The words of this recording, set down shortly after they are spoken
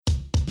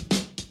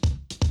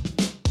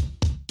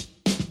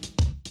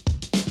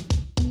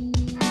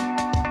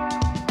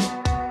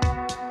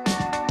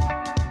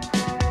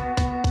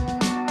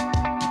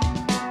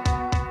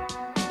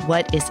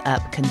What is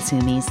up,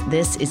 Consumies?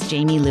 This is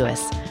Jamie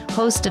Lewis,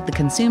 host of the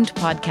Consumed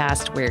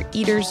podcast, where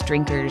eaters,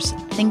 drinkers,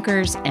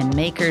 thinkers, and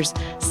makers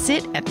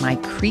sit at my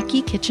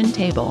creaky kitchen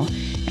table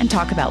and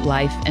talk about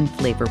life and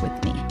flavor with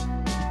me.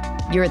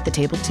 You're at the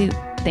table too.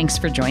 Thanks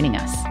for joining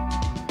us.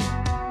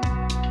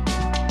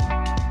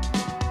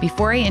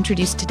 Before I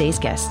introduce today's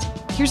guest,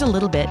 here's a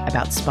little bit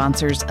about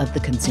sponsors of the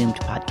Consumed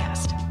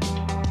podcast.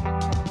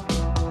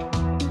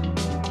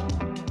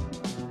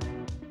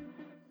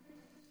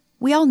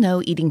 We all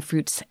know eating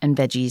fruits and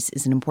veggies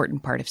is an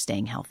important part of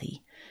staying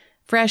healthy.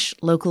 Fresh,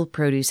 local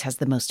produce has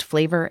the most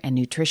flavor and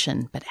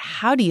nutrition, but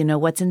how do you know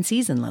what's in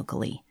season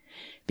locally?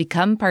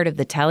 Become part of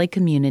the Tally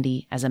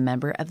community as a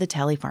member of the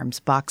Tally Farms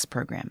Box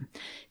program.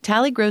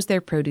 Tally grows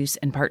their produce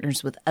and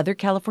partners with other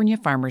California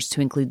farmers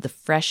to include the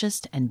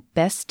freshest and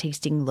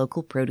best-tasting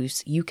local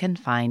produce you can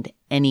find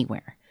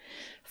anywhere.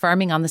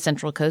 Farming on the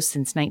Central Coast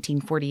since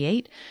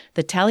 1948,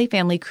 the Tally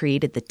family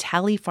created the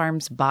Tally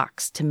Farms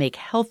Box to make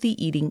healthy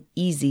eating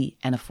easy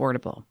and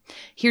affordable.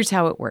 Here's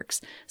how it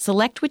works.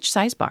 Select which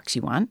size box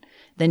you want,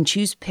 then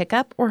choose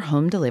pickup or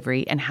home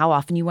delivery and how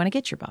often you want to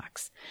get your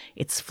box.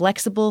 It's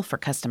flexible for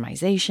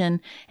customization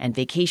and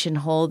vacation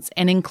holds,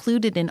 and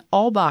included in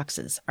all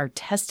boxes are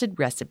tested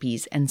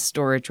recipes and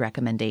storage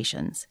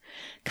recommendations.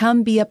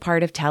 Come be a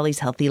part of Tally's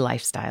healthy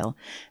lifestyle.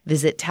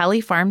 Visit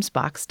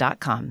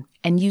tallyfarmsbox.com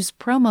and use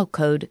promo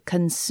code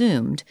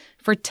CONSUMED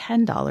for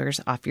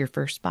 $10 off your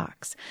first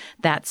box.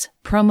 That's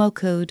promo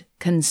code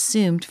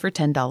CONSUMED for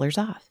 $10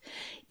 off.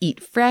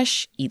 Eat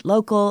fresh, eat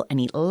local, and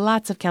eat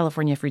lots of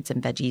California fruits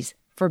and veggies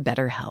for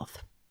better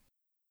health.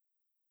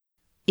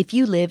 If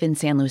you live in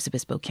San Luis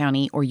Obispo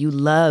County or you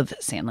love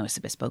San Luis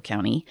Obispo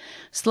County,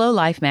 Slow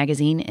Life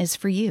magazine is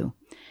for you.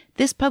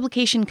 This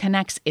publication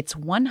connects its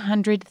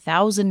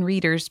 100,000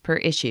 readers per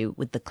issue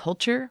with the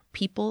culture,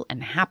 people,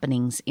 and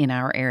happenings in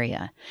our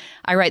area.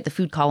 I write the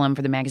food column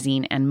for the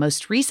magazine, and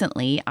most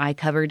recently, I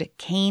covered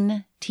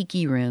Cane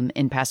Tiki Room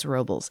in Paso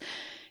Robles.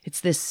 It's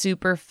this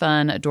super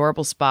fun,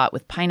 adorable spot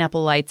with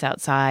pineapple lights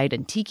outside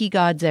and tiki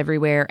gods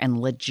everywhere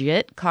and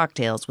legit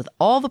cocktails with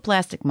all the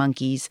plastic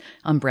monkeys,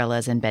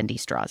 umbrellas, and bendy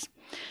straws.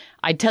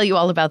 I'd tell you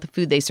all about the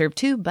food they serve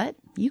too, but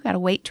you gotta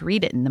wait to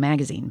read it in the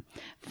magazine.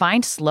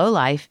 Find Slow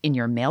Life in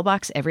your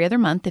mailbox every other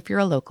month if you're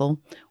a local,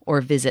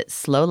 or visit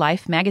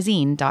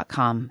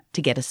slowlifemagazine.com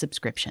to get a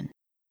subscription.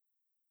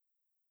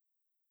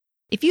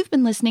 If you've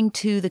been listening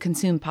to the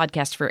Consume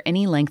podcast for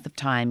any length of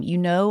time, you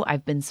know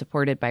I've been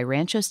supported by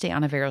Ranchos de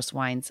Ontiveros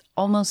wines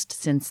almost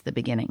since the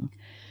beginning.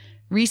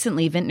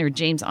 Recently, vintner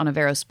James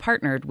Ontiveros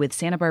partnered with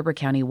Santa Barbara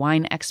County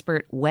wine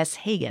expert Wes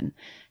Hagen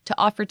to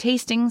offer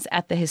tastings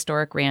at the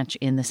historic ranch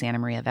in the Santa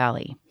Maria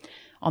Valley.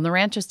 On the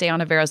Ranchos de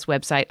Ontiveros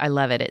website, I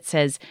love it. It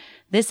says,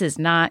 "This is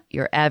not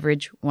your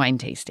average wine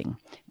tasting.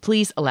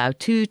 Please allow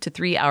 2 to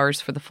 3 hours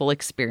for the full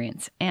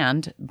experience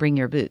and bring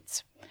your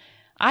boots."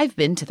 I've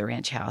been to the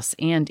ranch house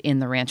and in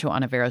the Rancho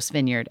Ontiveros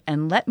vineyard,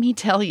 and let me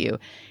tell you,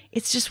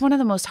 it's just one of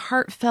the most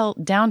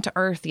heartfelt,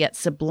 down-to-earth yet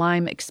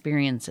sublime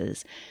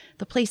experiences.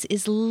 The place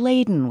is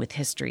laden with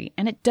history,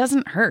 and it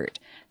doesn't hurt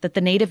that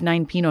the Native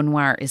 9 Pinot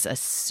Noir is a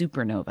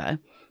supernova.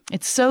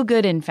 It's so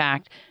good, in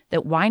fact,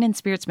 that Wine and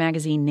Spirits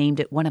magazine named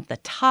it one of the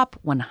top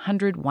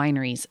 100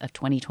 wineries of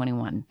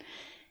 2021.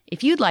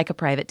 If you'd like a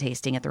private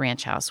tasting at the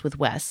ranch house with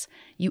Wes,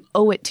 you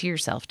owe it to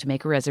yourself to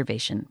make a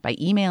reservation by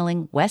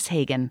emailing Wes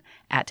Hagen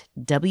at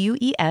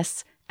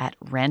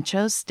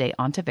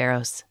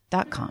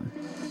wes@ranchosdeontiveros.com.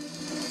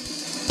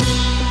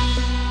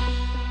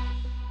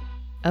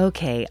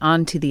 Okay,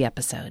 on to the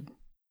episode.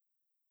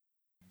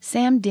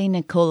 Sam De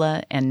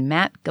Nicola and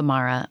Matt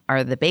Gamarra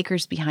are the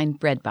bakers behind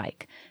Bread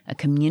Bike, a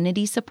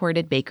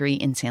community-supported bakery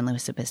in San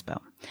Luis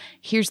Obispo.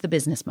 Here's the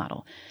business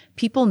model.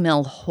 People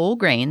mill whole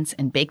grains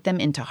and bake them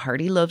into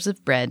hearty loaves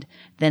of bread,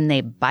 then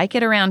they bike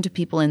it around to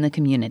people in the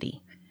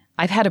community.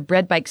 I've had a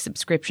Bread Bike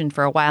subscription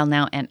for a while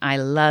now, and I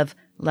love,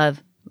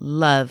 love,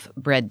 love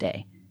Bread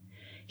Day.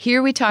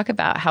 Here we talk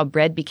about how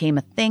bread became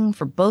a thing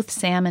for both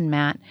Sam and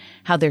Matt,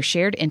 how their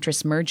shared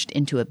interests merged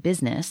into a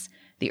business,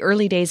 the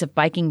early days of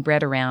biking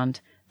bread around,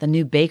 the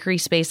new bakery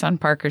space on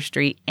Parker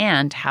Street,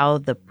 and how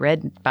the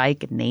Bread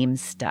Bike name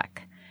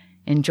stuck.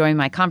 Enjoy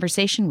my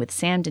conversation with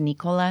Sam De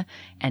Nicola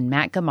and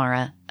Matt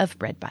Gamarra of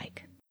Bread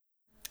Bike.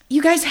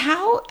 You guys,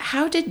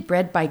 how did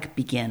Bread Bike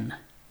begin?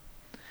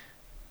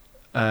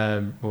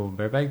 Well,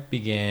 Bread Bike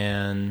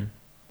began...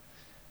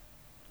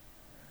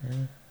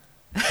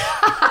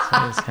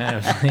 it's kind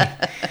of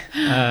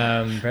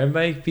like... Bread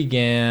Bike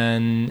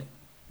began...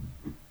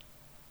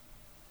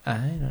 I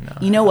don't know.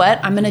 You know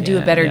what? I'm going to do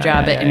a better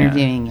job at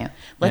interviewing you.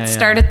 Let's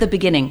start at the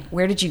beginning.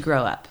 Where did you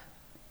grow up?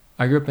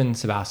 I grew up in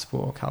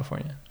Sebastopol,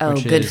 California. Oh,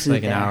 which good is food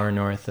like there. an hour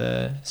north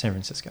of San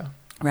Francisco.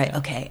 Right, Yeah.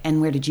 okay. And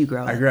where did you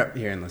grow up? I grew up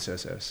here in Los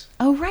Osos.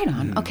 Oh, right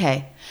on.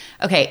 Okay.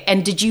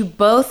 And did you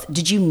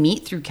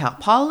meet through Cal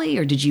Poly,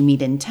 or did you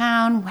meet in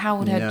town?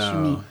 How did you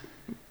meet?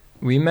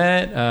 We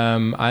met,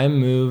 I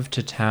moved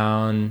to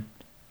town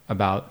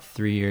about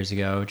 3 years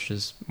ago, which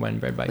is when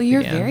Bread Bike began.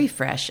 Well, you're very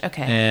fresh.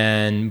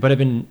 Okay. But I've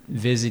been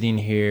visiting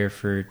here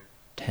for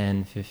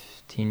 10,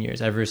 15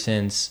 years, ever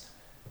since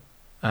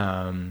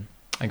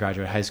I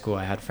graduated high school,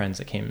 I had friends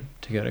that came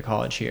to go to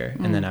college here,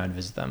 and then I would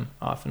visit them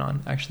off and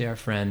on. Actually, our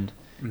friend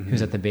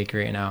who's at the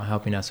bakery right now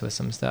helping us with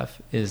some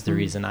stuff is the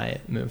reason I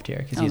moved here,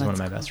 because he's one of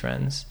my best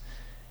friends.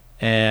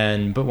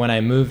 But when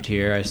I moved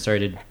here, I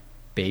started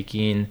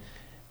baking,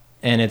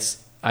 and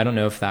I don't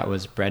know if that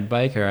was Bread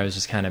Bike or I was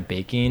just kind of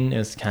baking. It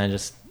was kind of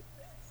just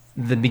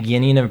the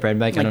beginning of Bread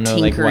Bike. I don't know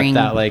tinkering.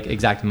 what that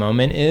exact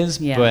moment is,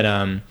 Yeah. but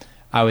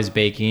I was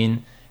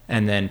baking,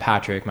 and then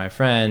Patrick, my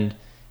friend,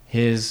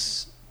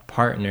 his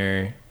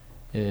partner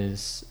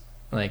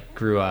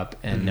grew up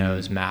and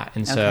knows Matt,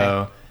 and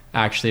so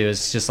actually it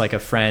was just a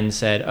friend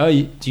said, "Oh,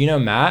 do you know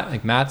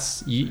Matt?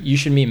 Matt's you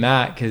should meet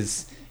Matt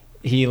because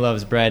he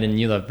loves bread and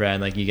you love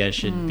bread. You guys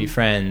should be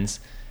friends."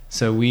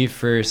 So we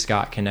first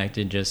got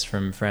connected just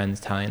from friends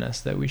telling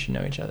us that we should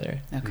know each other.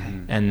 Okay.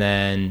 And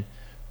then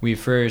we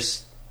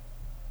first,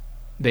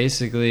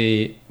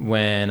 basically,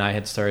 when I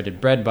had started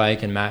Bread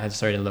Bike and Matt had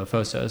started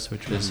Lofosos,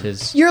 which was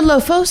his... You're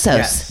Lofosos.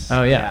 Yes.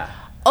 Oh, yeah.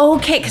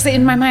 Okay, because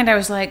in my mind I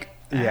was like,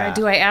 Yeah.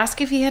 do I ask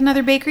if he had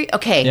another bakery?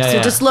 Okay, Yeah, so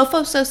yeah. does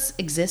Lofosos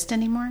exist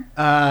anymore?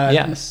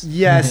 Yes.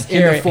 Yes, in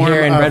Here- the form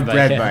here in of Bread Bike,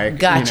 Bread yeah. Bike.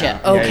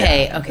 Gotcha.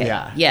 Okay.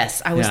 Yeah.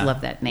 Yes, I always Yeah.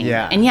 loved that name.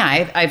 Yeah. And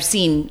yeah, I've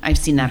seen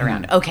that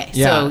around. Okay.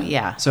 So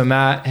yeah. So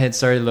Matt had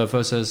started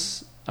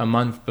Lofosos a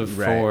month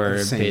before, Right, at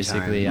the same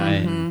basically,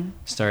 time.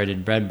 I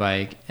started Bread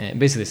Bike, and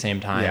basically the same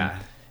time. Yeah.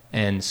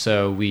 And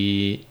so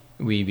we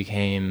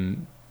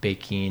became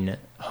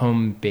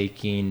home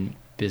baking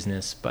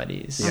business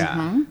buddies.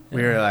 Yeah.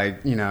 We were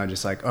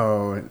just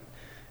oh,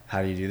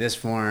 how do you do this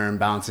form?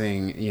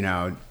 Bouncing,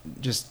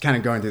 just kind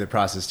of going through the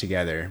process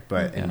together.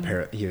 But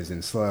he was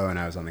in Slow and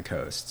I was on the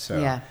coast. So,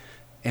 Yeah.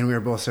 and we were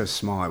both so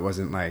small. It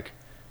wasn't I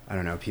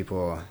don't know,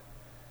 people,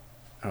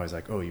 I was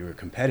oh, you were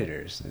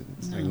competitors.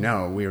 It's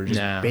no, we were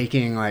just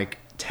baking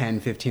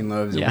 10, 15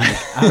 loaves a week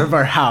out of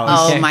our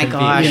house. Oh my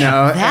gosh.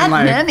 that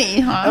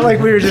many, huh?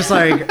 we were just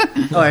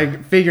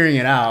figuring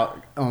it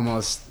out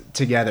almost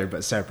together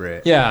but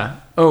separate. Yeah.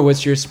 Oh,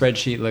 what's your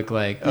spreadsheet look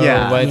like? Oh,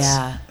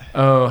 Yeah.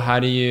 Oh, how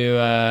do you,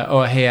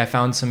 hey, I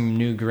found some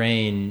new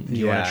grain. Do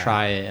you want to Yeah.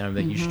 try it? And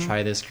I'm you should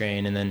try this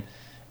grain. And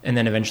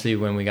then eventually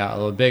when we got a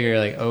little bigger,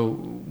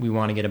 we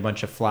want to get a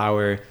bunch of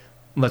flour.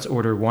 Let's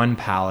order one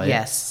pallet.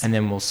 Yes. And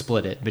then we'll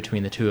split it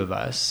between the two of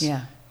us.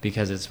 Yeah.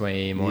 Because it's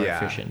way more Yeah.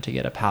 efficient to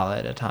get a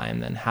pallet at a time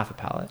than half a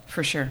pallet.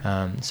 For sure.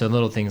 So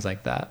little things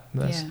like that.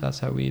 Yeah. That's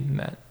how we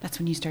met. That's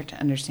when you start to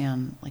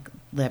understand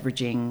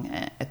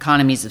leveraging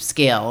economies of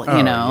scale, Oh,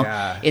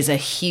 yeah. is a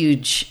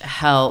huge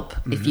help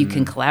if you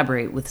can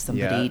collaborate with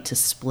somebody Yeah. to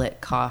split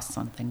costs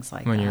on things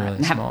like When that. you're really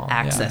and have small,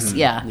 access.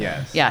 yeah. Yeah.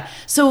 Yes. Yeah.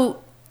 So,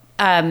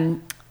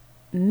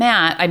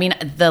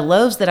 Matt, the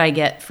loaves that I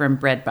get from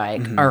Bread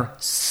Bike are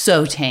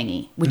so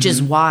tangy, which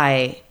is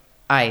why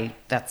I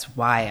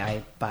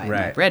buy my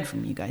Right. bread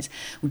from you guys.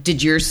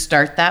 Did yours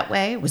start that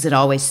way? Was it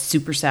always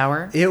super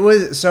sour? It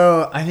was,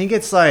 so I think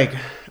it's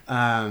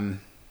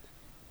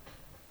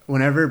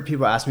whenever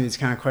people ask me these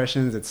kind of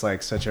questions, it's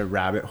such a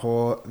rabbit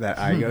hole that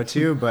I go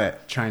to,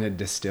 but trying to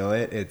distill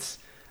it, it's,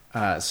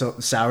 so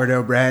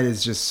sourdough bread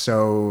is just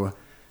so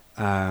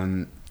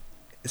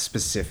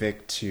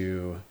specific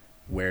to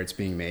where it's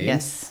being made,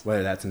 Yes.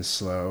 whether that's in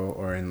Slow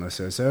or in Los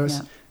Osos.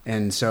 Yeah.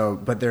 And so,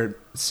 but they're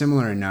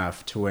similar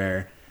enough to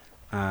where,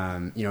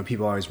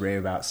 people always rave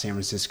about San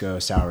Francisco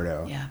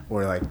sourdough, Yeah.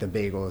 or the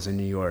bagels in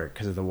New York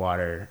because of the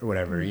water or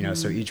whatever,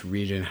 so each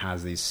region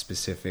has these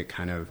specific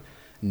kind of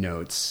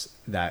notes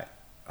that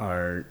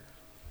are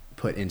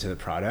put into the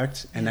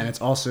product. And then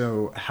it's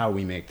also how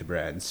we make the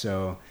bread.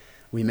 So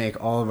we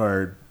make all of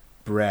our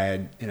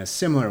bread in a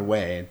similar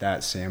way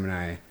that Sam and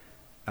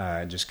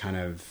I just kind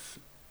of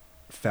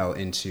fell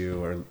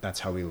into, or that's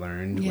how we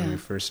learned when we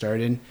first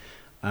started.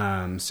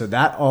 So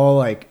that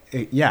all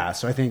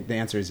so I think the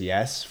answer is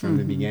yes from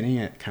the beginning.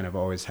 It kind of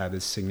always had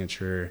this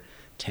signature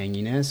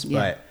tanginess,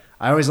 but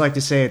I always like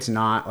to say it's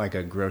not like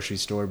a grocery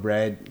store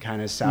bread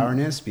kind of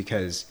sourness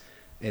because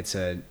it's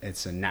a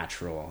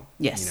natural,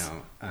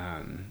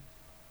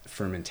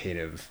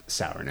 fermentative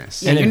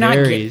sourness. Yeah, And you're it not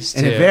varies,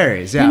 And too. it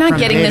varies. Yeah, You're not from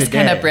getting day this to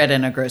kind day. of bread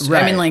in a grocery.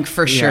 Right. I mean,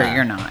 for sure, Yeah.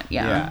 you're not.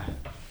 Yeah. Yeah.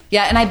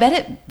 Yeah, and I bet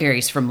it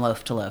varies from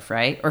loaf to loaf,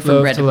 right? Or from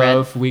Loaf bread to to bread.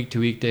 loaf, week to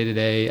week, day to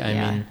day. I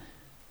Yeah. mean,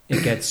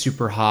 it gets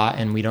super hot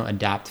and we don't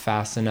adapt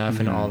fast enough,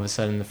 and all of a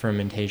sudden the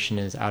fermentation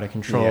is out of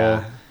control,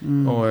 Yeah.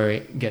 or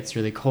it gets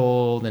really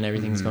cold and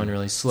everything's going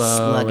really slow,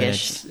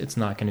 Sluggish. and it's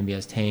not going to be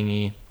as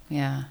tangy,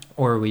 Yeah.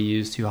 or we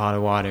use too hot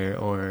of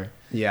water,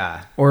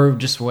 Yeah. or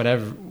just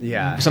whatever.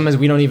 Yeah. Sometimes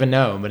we don't even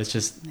know, but it's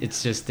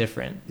just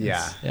different.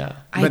 Yeah. Yeah.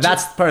 But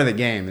that's part of the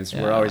game is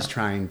we're Yeah. always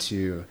trying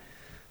to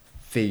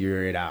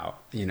figure it out,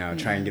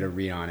 try and get a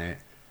read on it.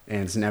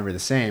 And it's never the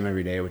same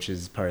every day, which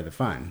is part of the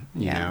fun,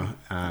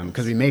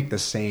 because we make the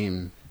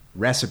same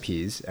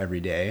recipes every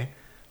day,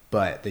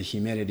 but the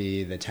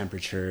humidity, the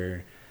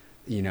temperature,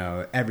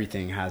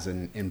 everything has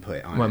an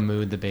input on What it.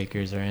 mood the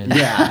bakers are in.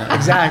 Yeah,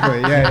 exactly.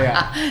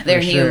 Yeah.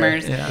 Their For sure.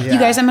 humors. Yeah. You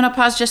guys, I'm going to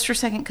pause just for a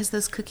second because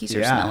those cookies are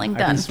Yeah, smelling I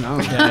done. can smell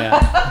them.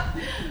 Yeah.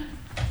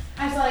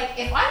 I was like,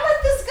 if I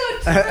let this go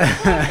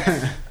too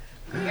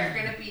long, we are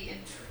going to be in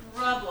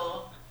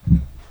trouble.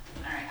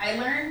 I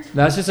learned.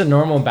 That's just a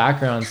normal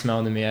background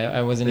smell to me.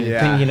 I wasn't even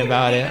thinking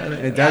about it.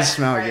 It does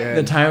smell good.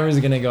 The timer's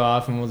going to go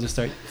off and we'll just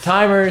start.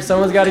 Timer,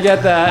 someone's got to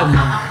get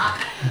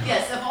that.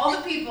 Yes, of all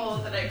the people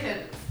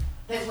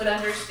that would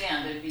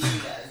understand, it'd be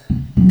you guys.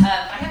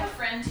 I have a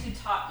friend who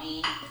taught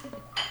me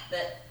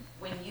that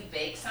when you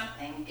bake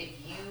something, if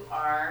you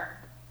are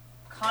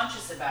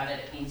conscious about it,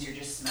 it means you're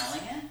just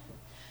smelling it.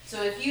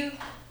 So if you,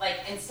 like,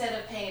 instead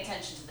of paying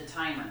attention to the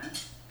timer,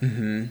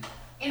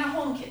 in a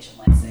home kitchen,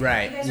 let's say,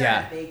 Right, if you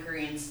guys are in a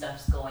bakery and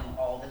stuff's going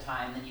all the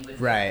time, then you would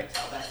be able to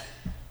tell that.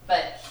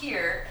 But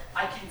here,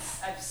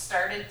 I've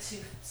started to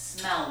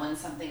smell when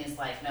something is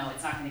like, no,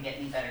 it's not going to get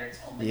any better. It's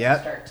only going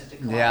to start to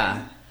decline.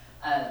 Yeah.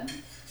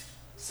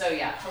 So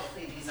yeah,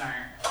 hopefully these aren't.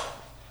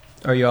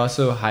 Are you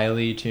also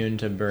highly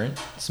tuned to burnt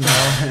smell?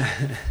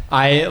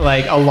 I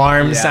like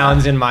alarm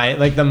sounds in my,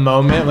 like the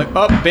moment, like,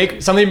 oh,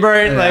 something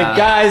burnt. Like,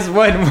 guys,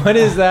 what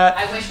is that?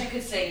 I wish I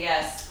could say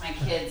yes. My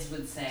kids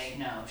would say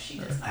no. She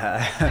does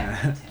not.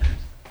 Okay,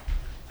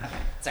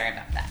 sorry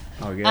about that.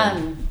 Oh,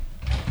 good.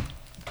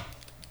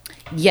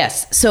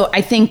 Yes. So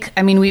I think,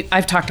 I mean,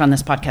 I've talked on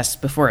this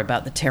podcast before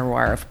about the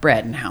terroir of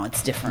bread and how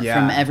it's different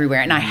from everywhere.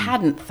 And I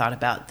hadn't thought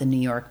about the New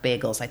York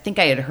bagels. I think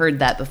I had heard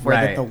that before,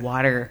 that the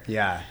water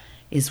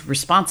is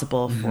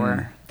responsible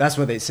for that's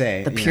what they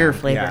say, the pure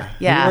flavor.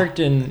 We worked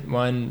in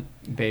one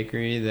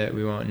bakery that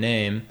we won't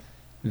name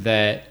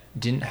that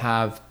didn't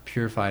have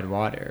purified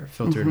water,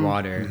 filtered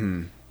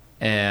water.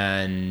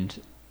 And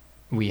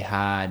we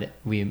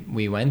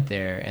went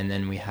there, and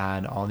then we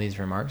had all these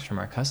remarks from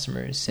our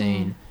customers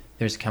saying,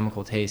 there's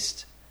chemical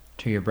taste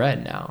to your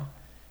bread now.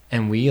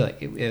 And we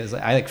like, it was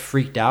like, I like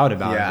freaked out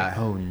about it. Like,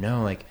 oh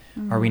no, like,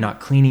 are we not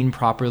cleaning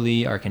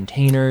properly our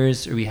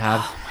containers? Or we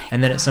have,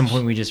 and then at some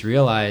point we just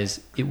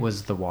realized it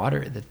was the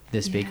water that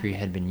this bakery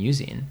had been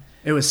using.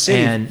 It was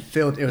safe.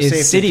 It was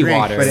safe city to drink,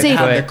 water, but it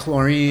had the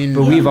chlorine.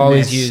 But we've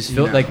always used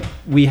like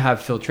we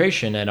have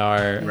filtration at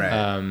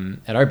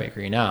our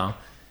bakery now,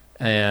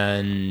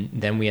 and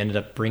then we ended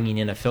up bringing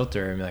in a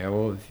filter and be like, oh,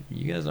 well, if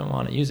you guys don't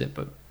want to use it,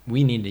 but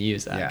we need to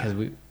use that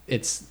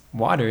because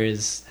water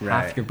is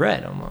half your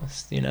bread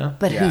almost, you know.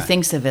 But who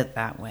thinks of it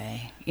that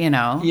way? You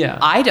know. Yeah.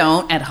 I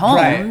don't at home.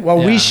 Right. Well,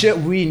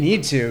 we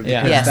need to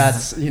because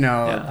that's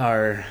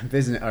our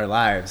business, our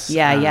lives.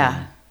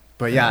 Yeah.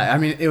 But I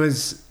mean, it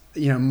was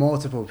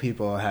multiple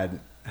people had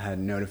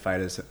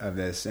notified us of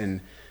this,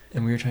 and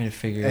we were trying to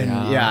figure it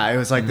out. Yeah, it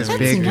was like this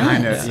big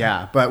kind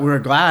of but we were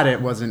glad it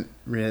wasn't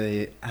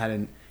really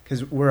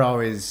because we're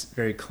always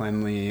very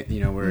cleanly.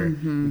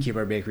 We keep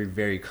our bakery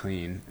very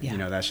clean.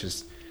 Yeah. That's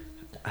just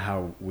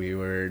how we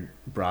were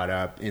brought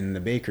up in the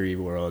bakery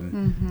world.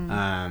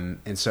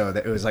 And so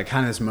it was like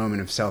kind of this moment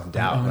of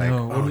self-doubt,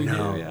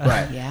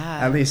 but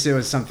at least it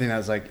was something that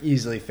was like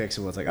easily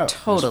fixable. It's like,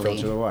 totally, just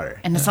filter the water.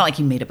 And it's not like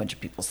you made a bunch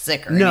of people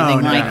sick or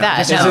anything like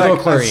that. Just a little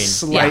chlorine,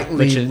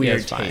 slightly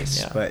weird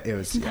taste, but it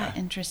was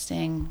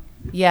interesting.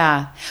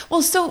 Yeah.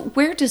 Well, so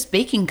where does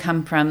baking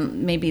come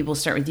from? Maybe we'll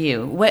start with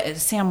you.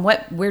 Sam,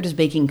 where does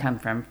baking come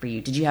from for you?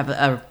 Did you have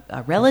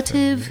a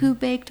relative who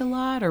baked a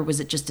lot, or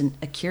was it just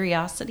a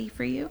curiosity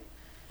for you?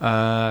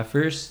 I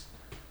first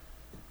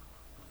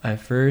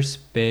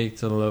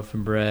baked a loaf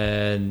of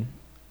bread,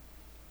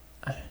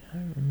 I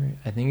don't remember,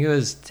 I think it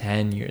was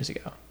 10 years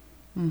ago.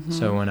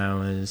 So when I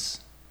was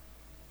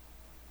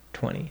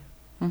 20.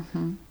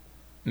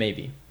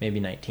 Maybe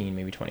 19,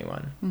 maybe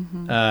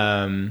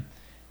 21.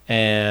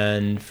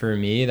 And for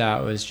me,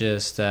 that was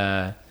just,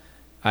 I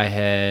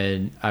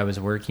was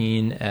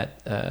working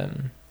at a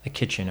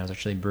kitchen. I was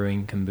actually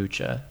brewing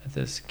kombucha at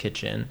this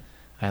kitchen.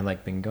 I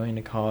had been going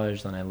to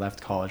college, then I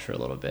left college for a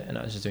little bit, and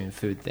I was just doing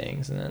food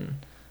things. And then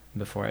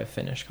before I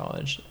finished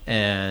college,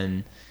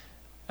 and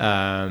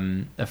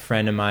a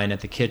friend of mine at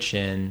the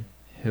kitchen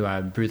who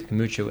I brewed the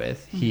kombucha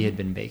with, he had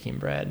been baking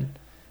bread,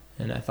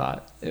 and I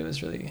thought it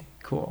was really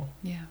cool.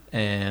 Yeah.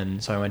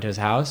 And so I went to his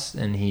house,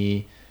 and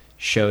he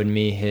showed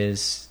me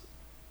his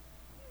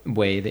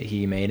way that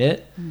he made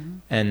it,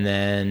 and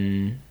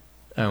then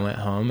I went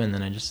home, and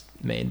then I just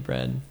made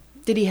bread.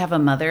 Did he have a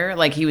mother?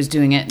 Like he was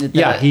doing it?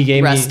 He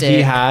gave me.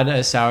 He had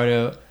a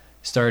sourdough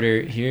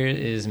starter. Here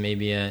is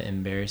maybe an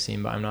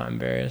embarrassing, but I'm not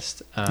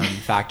embarrassed.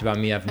 Fact about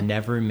me: I've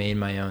never made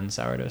my own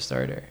sourdough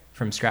starter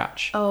from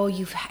scratch. Oh,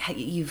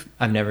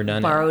 I've never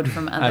done borrowed it.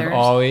 From others. I've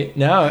always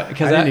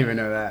because I didn't even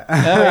know that.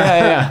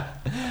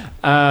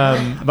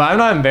 But I'm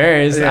not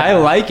embarrassed. I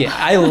like it.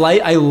 I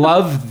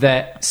love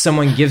that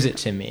someone gives it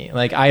to me.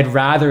 Like I'd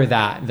rather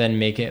that than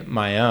make it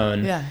my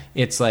own. Yeah.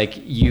 It's like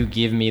you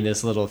give me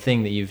this little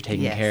thing that you've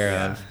taken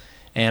care of.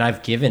 And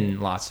I've given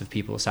lots of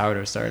people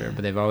sourdough starter,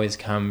 but they've always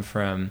come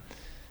from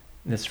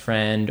this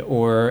friend,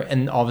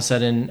 and all of a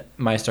sudden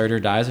my starter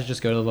dies. I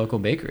just go to the local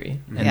bakery,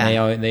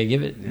 and they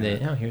give it.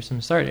 Here's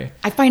some starter.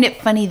 I find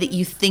it funny that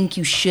you think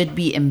you should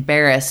be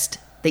embarrassed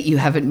that you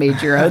haven't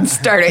made your own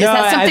starter. Is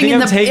that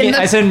something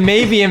I said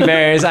maybe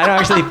embarrassed. I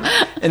don't actually.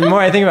 And the more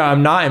I think about it,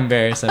 I'm not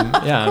embarrassed. I'm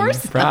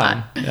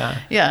proud. Not.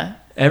 Yeah.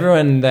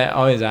 Everyone that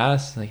always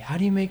asks, like, how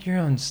do you make your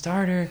own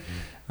starter?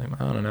 Like,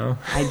 I don't know.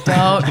 I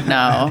don't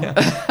know.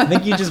 I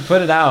think you just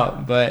put it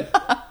out, but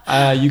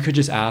You could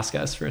just ask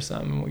us for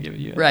some and we'll give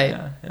you it. Right.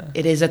 Yeah.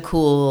 It is a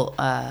cool,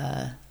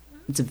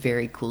 it's a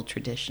very cool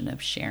tradition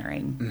of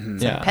sharing.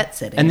 It's like pet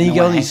sitting. And then you in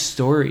get a all way. these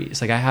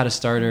stories. Like I had a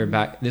starter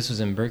back, this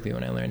was in Berkeley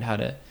when I learned how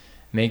to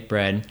make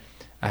bread.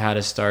 I had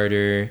a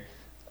starter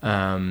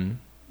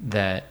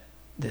that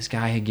this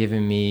guy had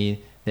given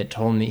me he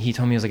told me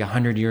it was like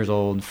 100 years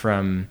old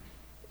from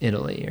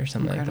Italy or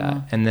something Incredible.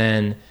 like that. And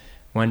then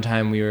one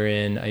time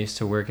I used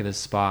to work at a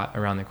spot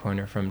around the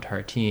corner from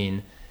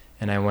Tartine,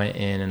 and I went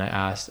in and I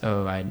asked,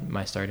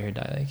 my starter had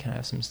died, like, can I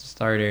have some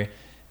starter?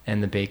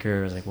 And the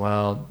baker was like,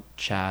 well,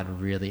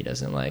 Chad really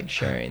doesn't like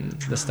sharing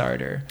the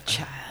starter.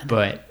 Chad.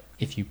 But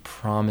if you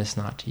promise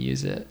not to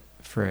use it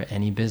for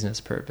any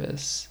business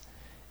purpose,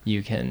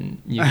 you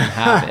can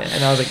have it.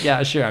 And I was like,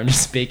 yeah, sure. I'm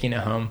just baking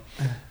at home.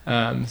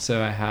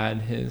 So I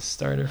had his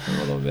starter for a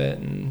little bit,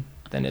 and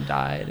then it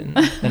died. And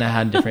then I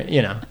had different,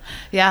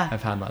 Yeah.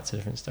 I've had lots of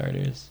different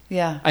starters.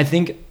 Yeah. I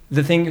think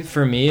the thing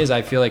for me is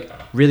I feel like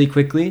really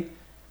quickly,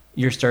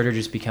 your starter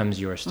just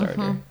becomes your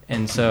starter.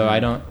 And so I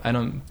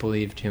don't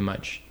believe too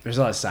much There's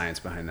a lot of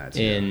science behind that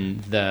too.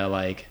 in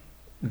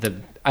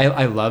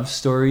I love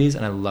stories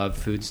and I love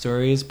food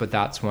stories, but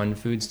that's one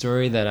food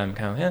story that I'm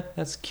kind of,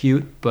 that's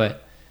cute,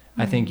 but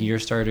I think your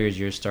starter is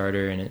your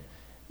starter,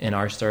 and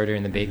our starter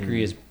in the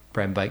bakery is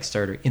Bread Bike's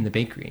starter in the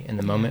bakery. And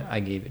the moment I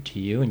gave it to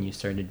you and you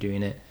started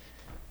doing it,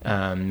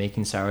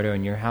 making sourdough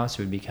in your house,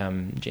 it would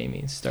become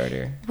Jamie's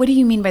starter. What do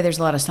you mean by there's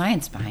a lot of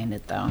science behind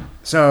it, though?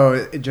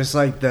 So just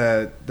like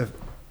they're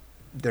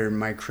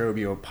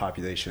microbial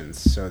populations,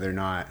 so they're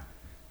not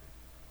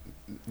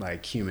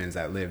like humans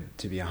that live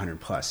to be 100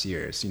 plus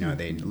years.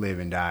 They live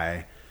and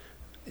die,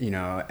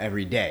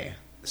 every day.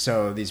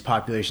 So these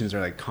populations are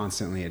like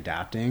constantly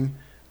adapting,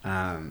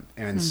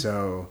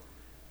 so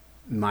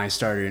my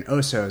starter in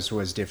Osos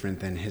was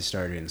different than his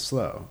starter in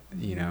Slow,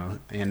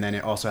 and then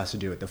it also has to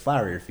do with the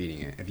flour you're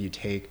feeding it. If you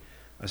take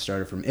a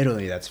starter from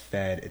Italy that's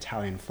fed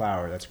Italian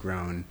flour that's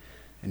grown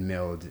and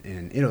milled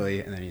in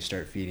Italy, and then you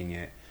start feeding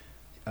it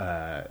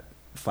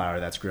flour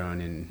that's grown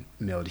and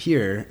milled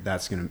here,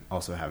 that's going to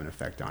also have an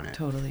effect on it.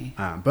 Totally.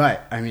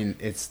 But I mean,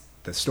 it's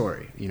the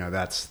story,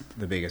 that's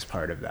the biggest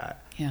part of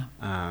that. Yeah.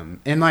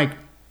 And like,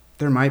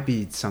 there might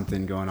be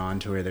something going on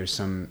to where there's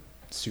some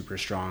super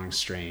strong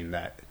strain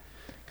that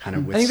kind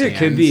of I think withstands,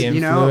 there could be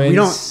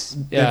influence.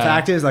 The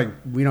fact is, like,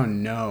 we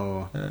don't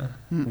know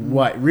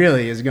what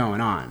really is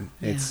going on.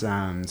 It's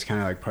kind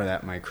of like part of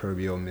that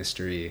microbial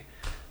mystery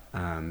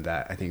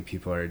that I think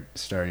people are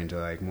starting to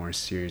like more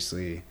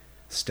seriously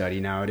study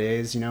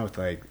nowadays, with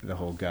like the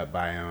whole gut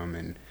biome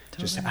and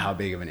just how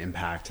big of an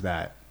impact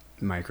that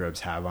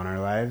microbes have on our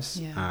lives.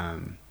 Yeah.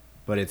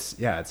 But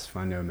it's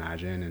fun to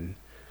imagine, and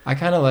I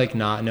kind of like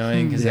not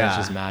knowing because that's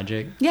just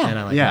magic. Yeah. And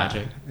I like Yeah.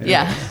 magic.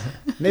 Yeah.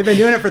 they've been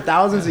doing it for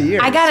thousands of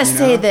years. I gotta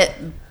say that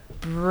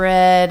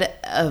bread,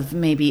 of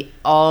maybe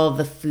all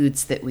the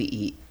foods that we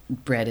eat,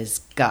 bread has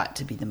got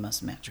to be the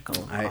most magical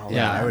of all of I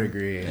them. would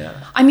agree.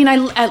 Yeah. I mean, I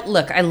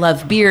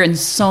love beer, and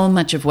so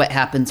much of what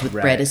happens with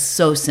Right. bread is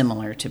so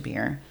similar to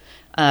beer.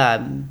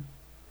 But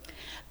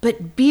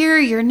beer,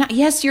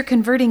 you're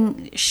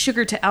converting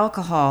sugar to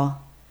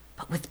alcohol,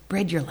 but with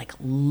bread, you're like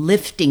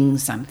lifting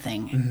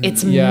something.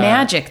 It's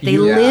magic. They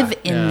live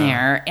in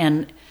there,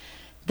 and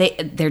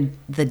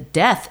the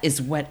death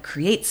is what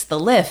creates the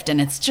lift, and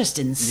it's just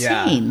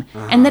insane.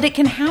 And that it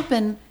can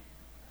happen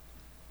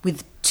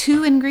with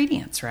 2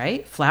 ingredients,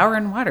 right? Flour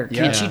and water.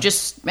 Can't you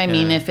just, I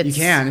mean, if You it's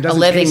can. It a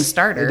doesn't living taste,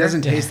 starter. It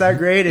doesn't taste that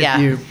great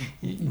if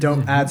you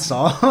don't add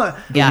salt.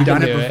 Yeah. We've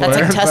done it Do it. before.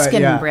 That's like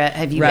Tuscan but bread.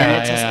 Have you Right.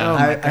 been to Tuscan? Yeah. Oh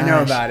my I know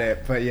gosh. about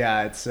it, but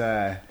yeah, it's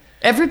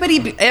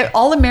Everybody,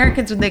 all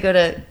Americans, when they go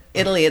to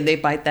Italy and they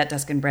bite that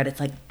Tuscan bread, it's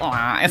like,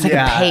 it's like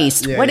a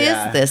paste. What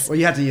is this? Well,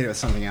 you have to eat it with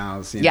something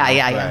else.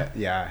 Yeah.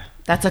 Yeah.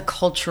 That's a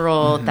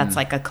cultural. That's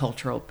like a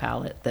cultural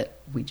palate that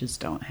we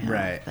just don't have.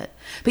 Right. But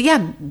yeah,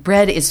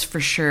 bread is for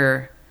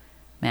sure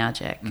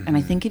magic. And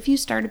I think if you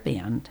start a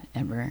band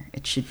ever,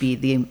 it should be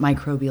the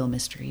Microbial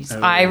Mysteries.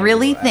 Oh, I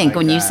really think like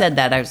when you that. said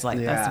that, I was like,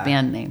 that's Yeah. a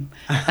band name.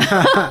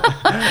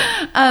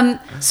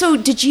 So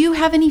did you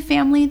have any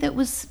family that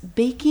was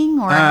baking,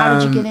 or how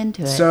did you get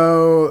into it?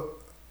 So,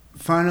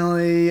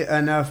 funnily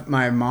enough,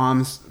 my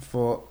mom's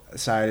full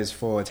side is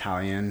full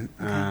Italian.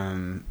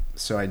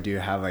 So I do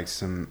have like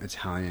some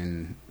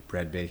Italian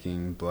bread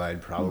baking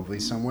blood probably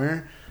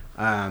somewhere.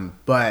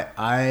 But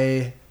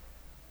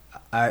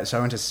so I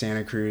went to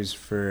Santa Cruz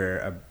for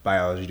a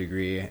biology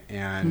degree,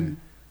 and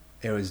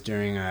it was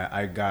during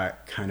I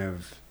got kind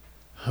of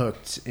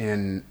hooked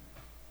and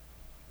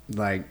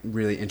like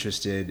really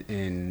interested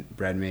in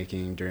bread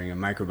making during a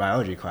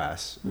microbiology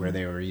class where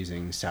they were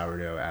using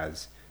sourdough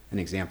as an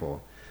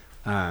example.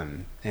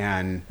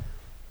 And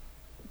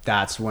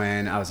that's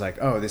when I was like,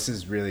 oh, this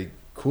is really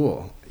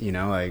cool.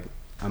 Like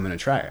I'm going to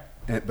try it.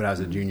 But I was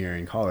a junior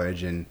in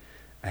college, and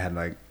I had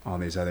like all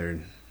these other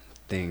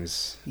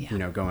things,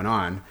 going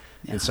on.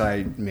 Yeah. And so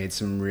I made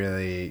some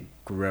really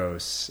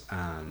gross,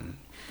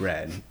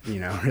 bread,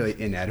 really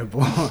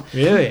inedible.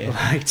 Really?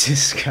 Like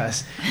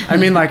disgust. I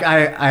mean, like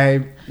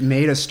I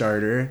made a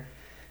starter,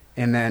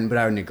 but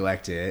I would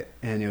neglect it,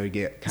 and it would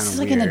get kind of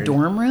like weird. in a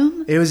dorm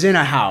room? It was in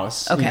a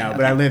house, Okay,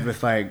 but I lived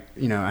with I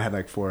had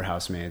like 4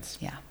 housemates.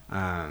 Yeah.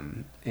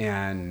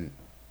 And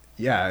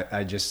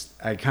yeah,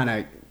 I kind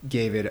of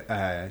gave it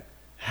a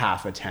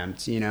half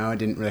attempt, I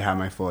didn't really have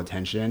my full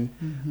attention,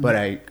 but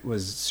I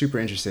was super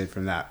interested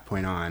from that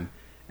point on.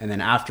 And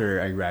then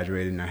after I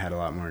graduated and I had a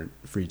lot more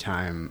free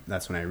time,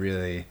 that's when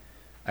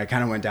I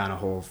kind of went down a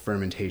whole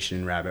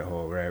fermentation rabbit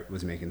hole where I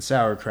was making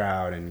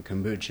sauerkraut and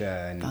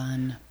kombucha and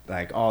Fun.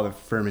 like all the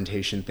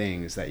fermentation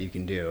things that you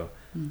can do.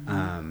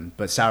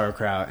 But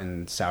sauerkraut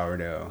and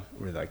sourdough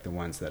were like the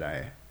ones that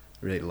I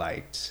really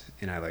liked,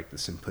 and I liked the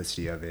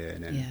simplicity of it.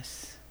 And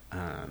Yes.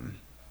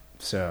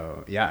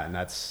 so yeah,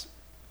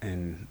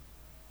 and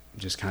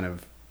just kind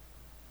of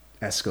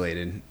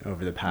escalated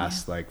over the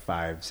past like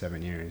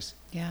 5-7 years.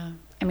 Yeah.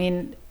 I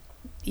mean,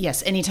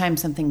 yes, anytime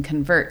something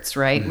converts,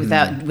 right?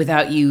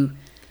 Without you,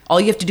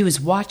 all you have to do is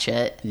watch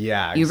it.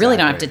 Yeah, You really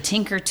don't have to exactly.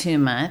 tinker too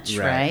much,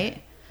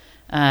 right?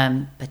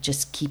 But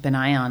just keep an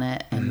eye on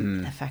it.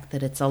 And the fact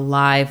that it's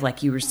alive,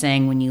 like you were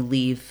saying, when you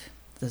leave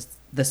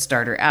the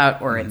starter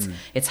out, or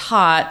it's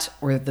hot,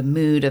 or the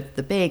mood of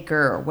the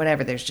baker, or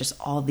whatever. There's just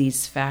all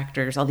these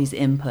factors, all these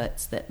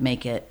inputs that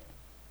make it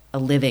a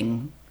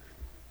living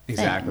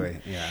Exactly.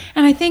 thing. Yeah.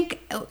 And I think,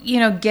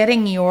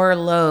 getting your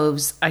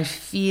loaves, I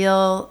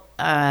feel,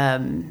 I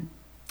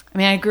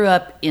grew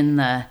up in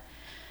the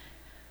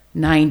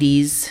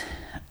 90s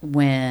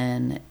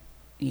when,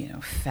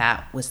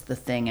 fat was the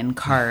thing and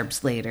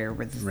carbs later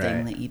were the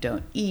thing that you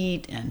don't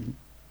eat. And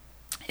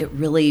it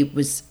really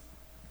was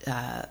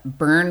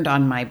burned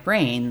on my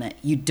brain that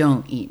you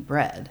don't eat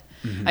bread.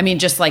 I mean,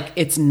 just like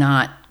it's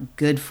not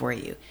good for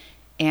you.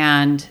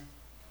 And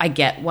I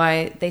get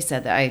why they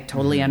said that. I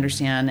totally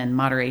understand, and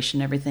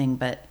moderation, everything,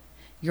 but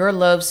your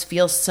loaves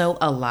feel so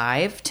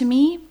alive to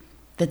me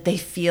that they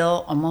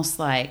feel almost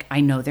like,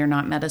 I know they're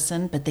not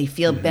medicine, but they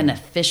feel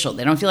beneficial.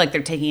 They don't feel like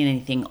they're taking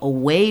anything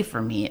away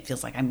from me. It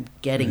feels like I'm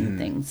getting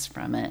things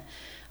from it.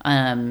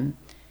 And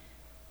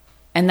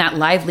that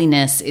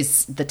liveliness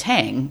is the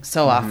tang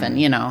so often,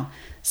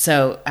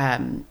 So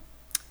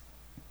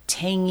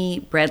tangy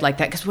bread like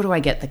that, because what do I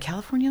get? The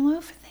California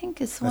loaf, I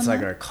think, is the That's one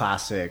like that- our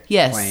classic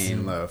Yes.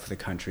 plain loaf, the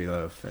country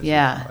loaf. As we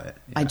Yeah. call it.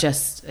 I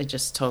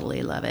just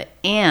totally love it.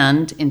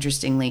 And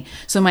interestingly,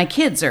 so my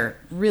kids are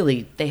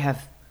really, they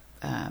have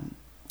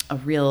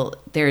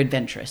they're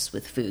adventurous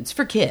with foods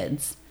for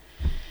kids.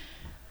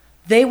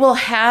 They will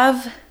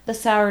have the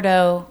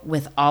sourdough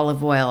with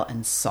olive oil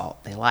and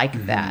salt. They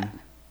like that.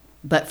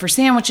 But for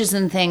sandwiches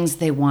and things,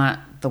 they want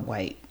the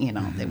white,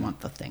 they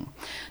want the thing.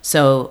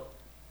 So,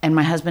 and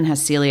my husband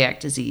has celiac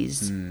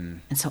disease.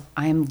 And so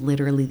I'm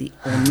literally the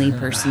only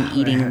person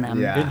eating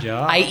them. Yeah. Good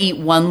job. I eat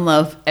one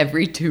loaf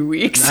every 2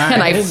 weeks Nice.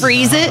 and I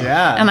freeze it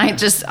Yeah. and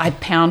I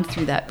pound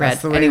through that bread.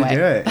 That's the way anyway. to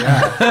do it.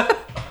 Yeah.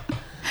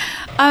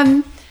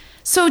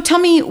 So tell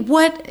me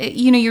what,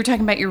 you're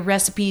talking about your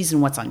recipes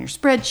and what's on your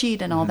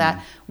spreadsheet and all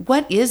that.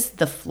 What is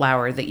the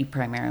flour that you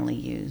primarily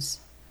use?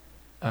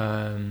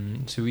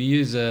 So we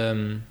use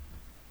a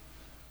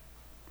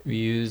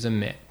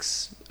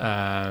mix.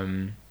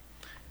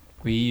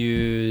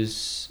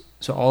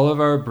 So all of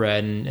our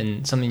bread,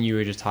 and something you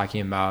were just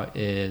talking about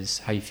is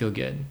how you feel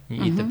good.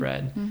 You eat the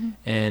bread.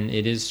 And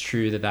it is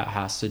true that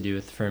has to do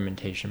with the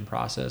fermentation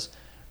process.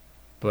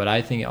 But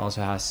I think it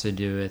also has to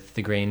do with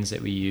the grains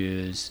that we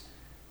use,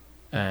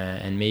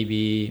 and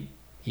maybe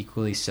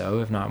equally so,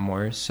 if not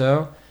more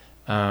so.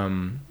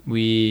 Matt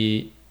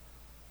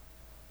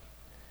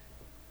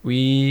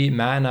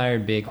and I are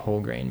big whole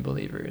grain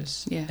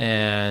believers. Yeah.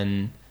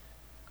 And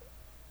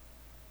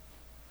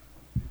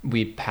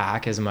we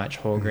pack as much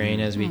whole grain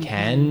as we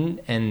can,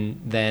 and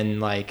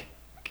then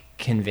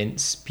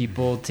convince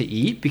people to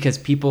eat, because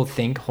people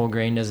think whole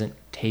grain doesn't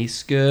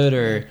taste good,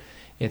 or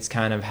it's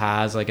kind of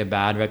has a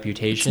bad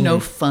reputation. It's no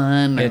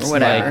fun or It's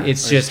whatever.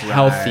 it's Or just dry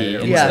healthy. or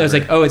And Yeah. so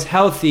it's oh, it's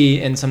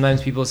healthy, and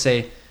sometimes people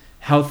say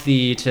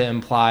healthy to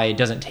imply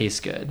doesn't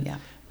taste good. Yeah.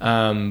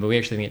 But we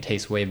actually think it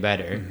tastes way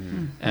better.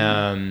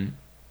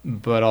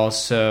 But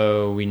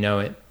also we know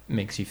it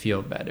makes you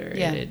feel better.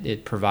 Yeah.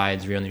 It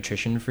provides real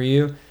nutrition for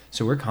you.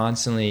 So we're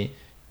constantly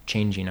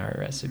changing our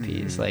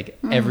recipes.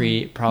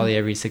 Probably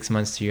every 6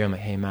 months to a year, I'm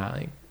like, hey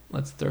Matt,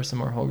 let's throw some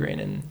more whole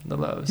grain in the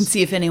loaves. And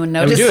see if anyone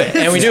And we notices. do it,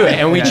 and we do it,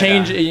 and we Yeah.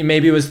 change.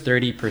 Maybe it was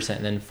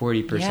 30%, then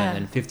 40%, Yeah.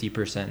 then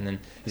 50%, and then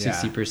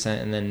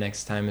 60%, and then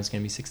next time it's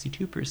going to be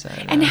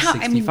 62%, And how,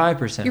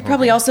 65%. you're whole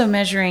probably grain. also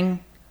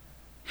measuring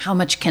how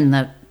much can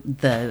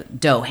the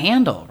dough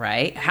handle,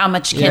 right? How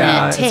much can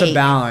it take? It's a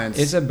balance.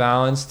 It's a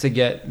balance to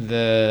get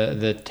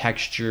the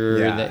texture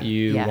Yeah. that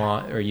you Yeah.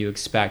 want or you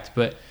expect.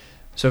 But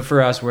so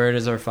for us, where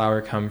does our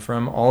flour come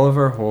from? All of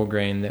our whole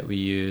grain that we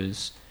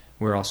use,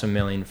 we're also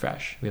milling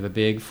fresh. We have a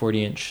big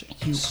 40-inch.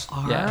 You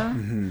are? Yeah.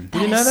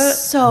 That You know is that?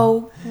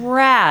 so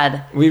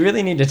rad. We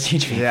really need to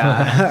teach people.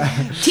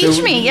 Yeah.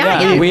 Teach me.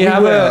 Yeah. We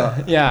have will.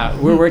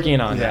 we're working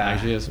on that Yeah.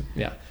 actually.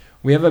 Yeah.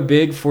 We have a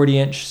big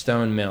 40-inch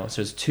stone mill.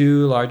 So it's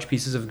 2 large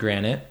pieces of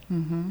granite.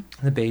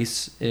 The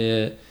base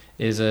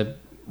is a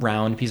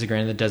round piece of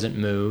granite that doesn't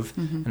move,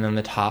 and then on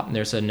the top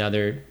there's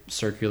another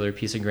circular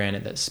piece of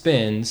granite that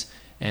spins,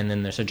 and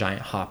then there's a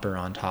giant hopper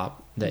on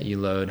top that you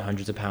load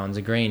hundreds of pounds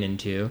of grain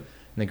into,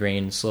 and the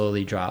grain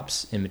slowly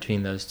drops in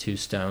between those two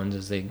stones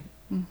as they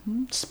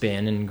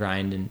spin and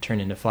grind and turn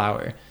into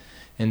flour.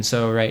 And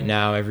so right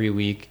now, every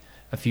week,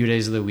 a few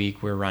days of the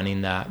week, we're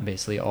running that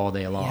basically all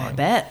day long. Yeah, I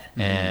bet.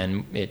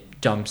 And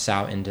it dumps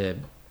out into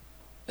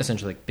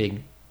essentially like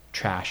big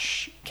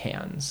trash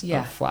cans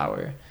of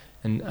flour.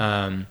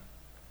 And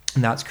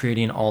that's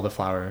creating all the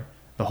flour,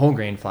 the whole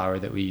grain flour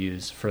that we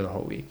use for the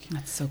whole week.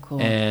 That's so cool.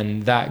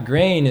 And that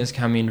grain is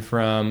coming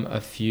from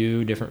a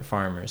few different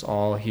farmers,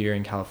 all here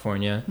in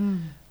California.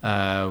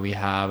 We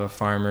have a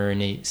farmer,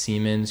 Nate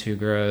Siemens, who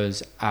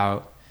grows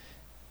out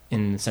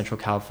in Central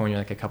California,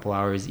 like a couple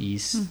hours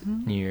east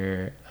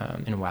near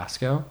in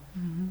Wasco,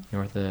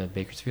 north of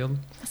Bakersfield.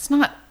 That's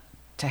not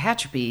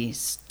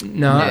Tehachapi.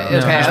 No,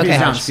 Tehachapi's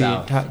down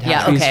south.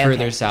 Tehachapi's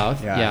further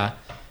south. Yeah.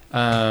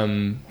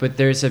 But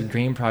there's a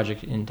grain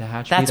project in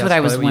Tehachapi. That's what I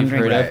was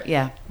wondering. Right.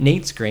 Yeah.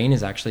 Nate's grain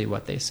is actually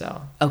what they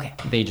sell. Okay.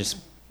 They just...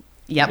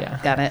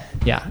 Got it.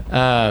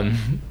 Yeah.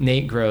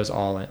 Nate grows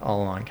all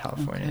along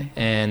California. Okay.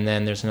 And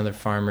then there's another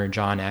farmer,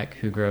 John Eck,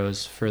 who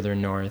grows further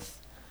north.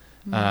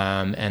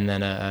 And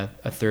then a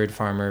third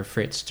farmer,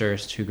 Fritz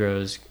Durst, who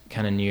grows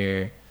kind of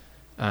near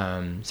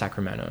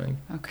Sacramento,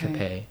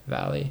 Capay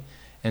Valley.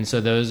 And so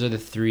those are the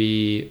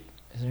three.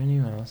 Is there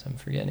anyone else I'm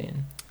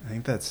forgetting? I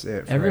think that's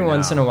it. Every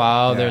once in a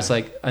while, there's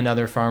like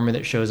another farmer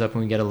that shows up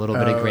and we get a little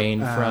bit of grain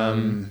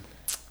from.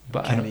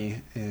 But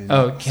Kenny.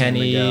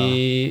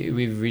 Kenny.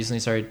 We've recently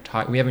started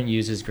talking. We haven't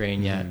used his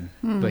grain yet,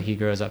 but he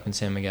grows up in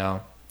San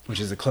Miguel. Which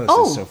is the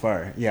closest so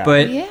far. Yeah.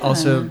 But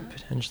also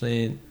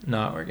potentially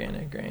not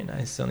organic grain.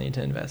 I still need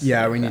to invest.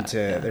 Yeah, we need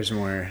to. There's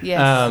more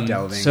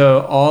delving.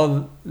 So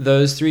all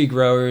those three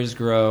growers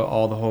grow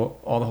all the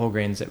whole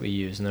grains that we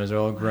use, and those are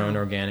all grown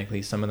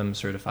organically. Some of them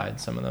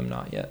certified, some of them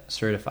not yet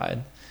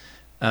certified.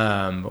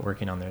 But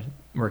working on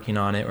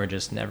it, we're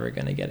just never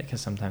going to get it because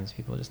sometimes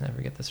people just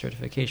never get the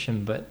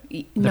certification. But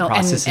the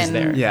process is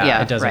there.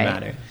 Yeah, it doesn't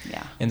matter.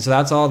 Yeah, and so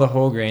that's all the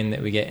whole grain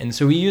that we get, and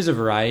so we use a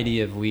variety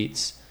of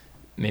wheats.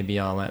 Maybe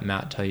I'll let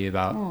Matt tell you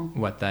about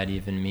what that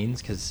even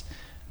means, because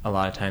a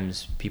lot of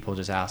times people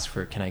just ask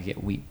for, can I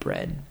get wheat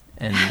bread?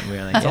 And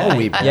we're like, all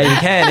wheat bread. Yeah, you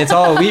can. It's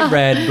all wheat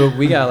bread, but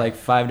we got like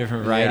 5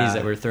 different varieties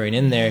that we're throwing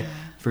in there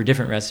for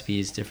different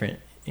recipes, different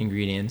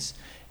ingredients.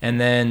 And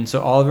then,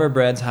 so all of our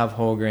breads have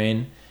whole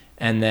grain.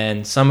 And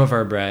then some of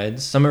our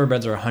breads are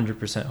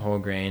 100% whole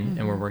grain,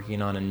 and we're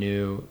working on a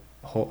new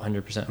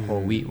 100%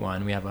 whole wheat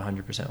one. We have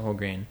 100% whole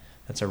grain.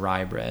 That's a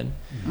rye bread.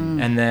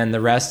 And then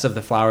the rest of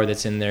the flour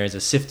that's in there is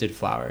a sifted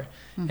flour.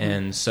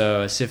 And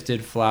so a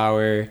sifted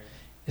flour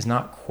is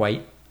not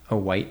quite a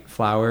white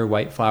flour.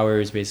 White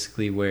flour is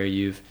basically where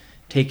you've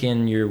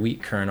taken your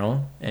wheat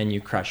kernel and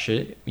you crush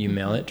it, you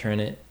mill it,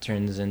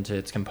 turns into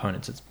its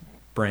components. It's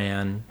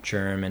bran,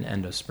 germ, and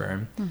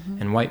endosperm.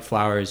 And white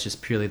flour is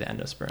just purely the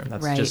endosperm.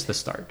 That's just the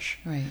starch.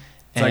 Right.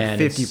 It's like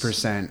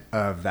 50%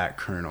 of that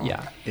kernel.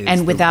 Yeah.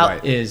 And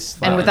without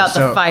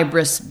the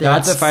fibrous bits.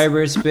 Not the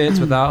fibrous bits,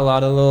 without a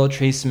lot of little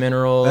trace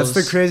minerals. That's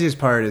the craziest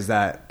part, is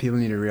that people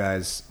need to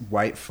realize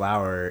white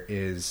flour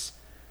is,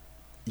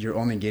 you're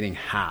only getting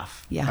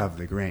half of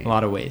the grain. A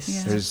lot of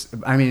waste.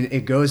 Yeah.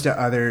 It goes to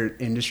other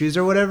industries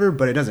or whatever,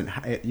 but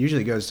it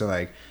usually goes to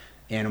like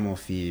animal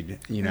feed,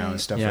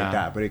 stuff like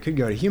that. But it could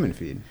go to human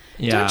feed.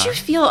 Yeah. Don't you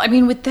feel,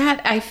 with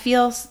that, I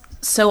feel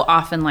so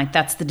often like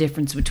that's the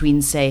difference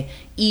between, say,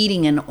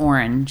 eating an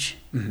orange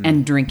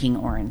and drinking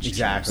orange juice.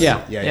 Exactly. Yeah.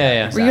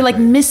 Exactly. Where you're like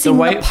missing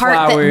the part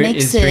that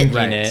makes it.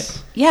 Drinking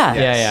it. Yeah.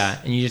 Yeah.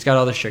 And you just got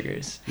all the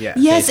sugars. Yeah.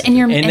 Yes, and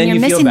you're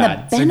missing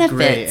the benefits. It's a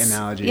great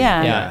analogy.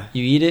 Yeah.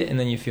 You eat it and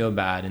then you feel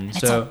bad, and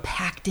it's all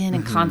packed in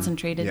and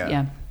concentrated.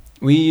 Yeah.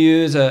 We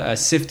use a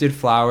sifted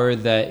flour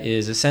that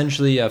is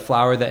essentially a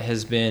flour that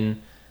has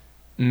been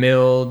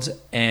milled,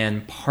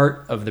 and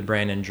part of the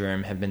bran and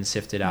germ have been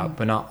sifted out,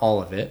 but not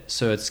all of it.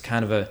 So it's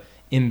kind of a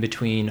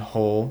in-between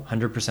whole,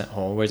 100%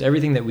 whole, whereas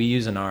everything that we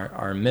use in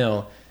our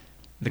mill,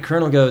 the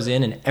kernel goes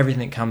in and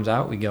everything that comes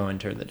out, we go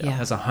into the dough.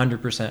 That's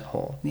 100%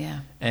 whole. Yeah.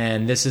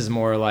 And this is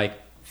more like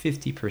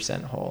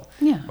 50% whole.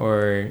 Yeah.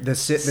 Or the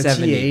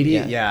 70,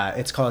 T80,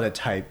 it's called a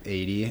type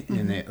 80,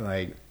 and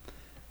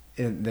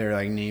they're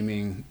like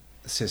naming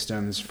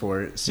systems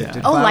for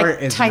sifted flour.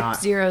 Like type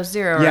 00.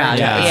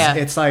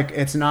 It's like,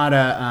 it's not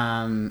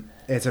a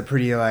it's a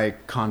pretty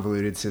like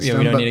convoluted system,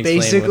 we don't but need to explain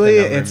basically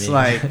what the number it's means.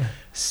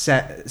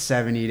 like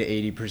 70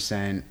 to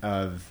 80%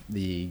 of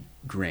the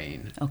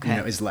grain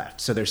is left,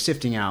 so they're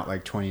sifting out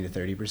like 20 to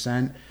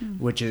 30%,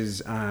 which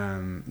is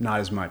not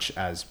as much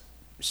as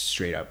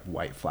straight up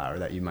white flour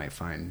that you might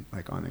find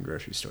like on the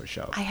grocery store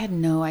shelf. I had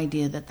no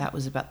idea that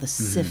was about the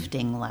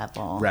sifting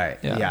level. Right.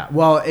 Yeah.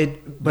 Well,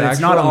 but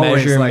it's not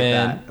always like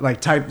that.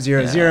 Like type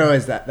 00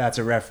 is that's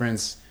a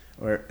reference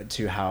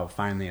to how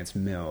finely it's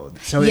milled.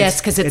 So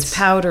because it's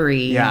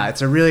powdery. Yeah,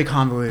 it's a really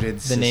convoluted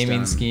system. The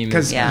naming scheme,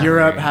 because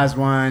Europe has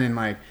one, and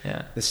like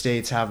the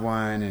States have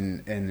one,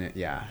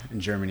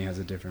 and Germany has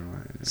a different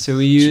one. So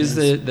we use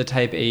the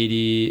type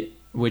 80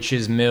 which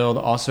is milled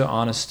also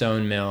on a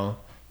stone mill,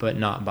 but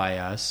not by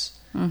us.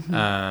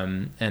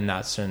 And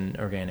that's an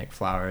organic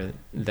flour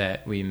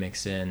that we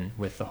mix in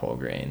with the whole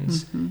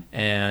grains.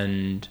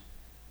 And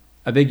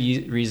a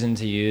big reason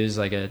to use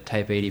like a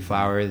type 80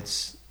 flour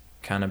that's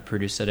kind of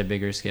produced at a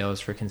bigger scale is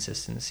for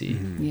consistency.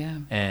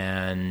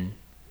 And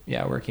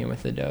working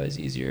with the dough is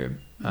easier.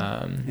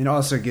 It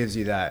also gives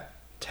you that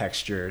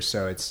texture.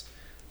 So it's,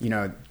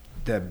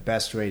 the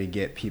best way to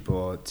get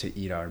people to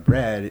eat our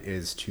bread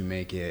is to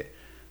make it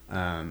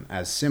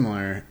as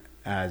similar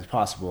as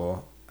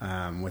possible,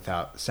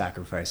 without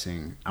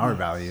sacrificing our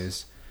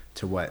values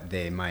to what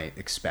they might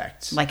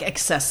expect. Like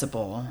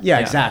accessible. Yeah,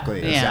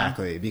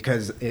 exactly.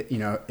 Because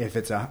if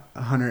it's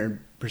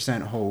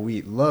 100% whole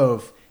wheat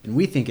loaf and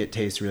we think it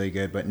tastes really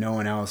good, but no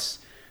one else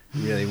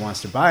really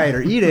wants to buy it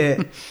or eat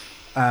it,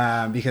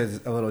 because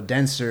a little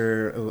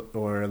denser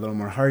or a little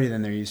more hearty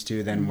than they're used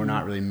to, then we're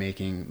not really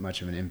making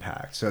much of an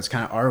impact. So it's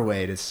kind of our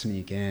way to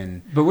sneak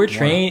in. But we're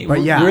training. We're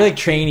like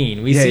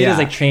training. We see it as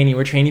like training.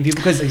 We're training people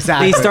because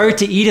they start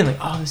to eat and like,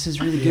 oh, this is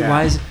really good.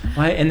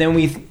 Why? And then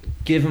we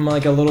give them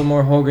like a little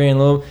more whole grain,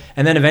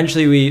 and then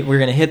eventually we're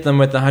going to hit them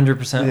with the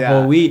 100%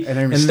 whole wheat,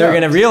 and they're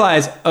going to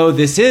realize, oh,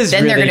 this is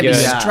then really they're going to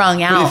be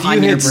strung out. But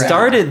if you had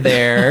started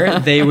there,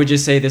 they would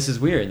just say, this is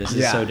weird. This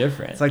is so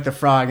different. It's like the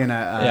frog in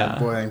a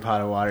boiling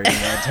pot of water.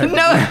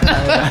 No.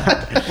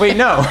 Wait,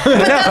 no.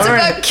 But that's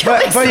about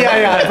killing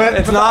but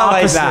it's not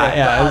like that.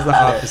 Yeah, it's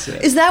the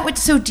opposite. Is that what?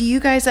 So do you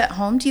guys at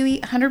home, do you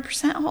eat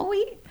 100% whole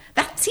wheat?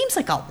 That seems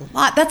like a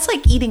lot. That's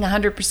like eating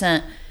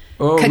 100%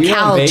 cacao we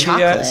don't bake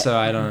chocolate. It yet, so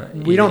I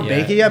don't. We don't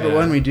bake it yet, but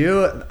when we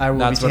do, I will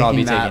That's be what I'll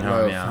be taking that taking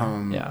loaf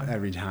home, home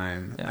every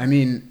time. Yeah. I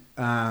mean,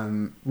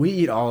 we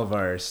eat all of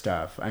our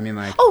stuff. I mean,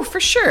 like, oh, for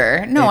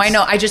sure. No, I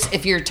know. I just,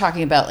 if you're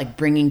talking about like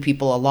bringing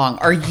people along,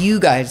 are you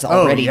guys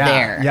already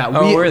there? Yeah,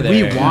 we're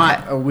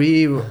there.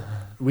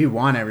 We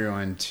want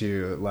everyone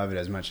to love it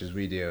as much as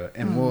we do,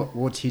 and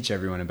we'll teach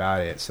everyone about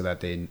it so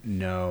that they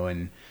know.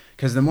 And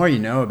because the more you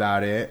know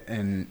about it,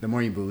 and the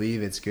more you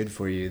believe it's good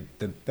for you,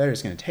 the better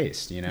it's going to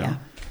taste. Yeah.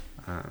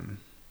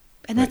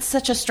 And that's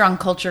such a strong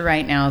culture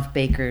right now of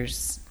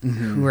bakers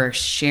who are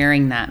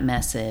sharing that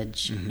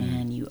message,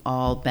 and you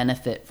all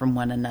benefit from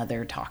one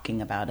another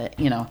talking about it,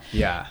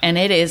 Yeah. And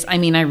it is, I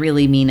mean, I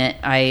really mean it.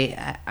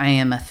 I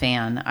am a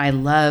fan. I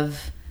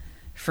love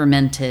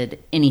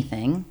fermented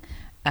anything.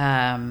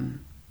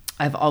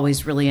 I've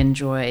always really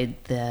enjoyed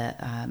the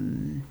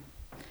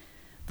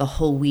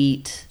whole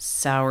wheat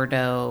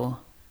sourdough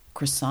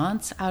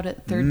croissants out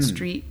at 3rd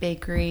Street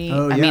Bakery.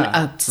 Oh, I mean,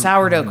 a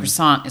sourdough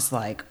croissant is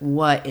like,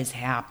 what is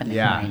happening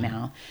right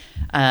now?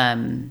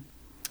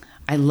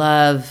 I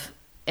love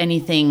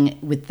anything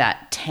with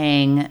that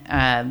tang.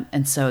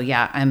 And so,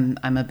 I'm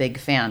a big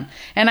fan.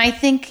 And I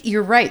think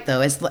you're right,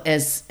 though.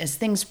 As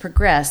things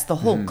progress, the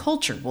whole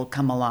culture will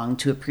come along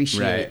to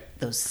appreciate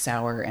those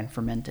sour and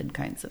fermented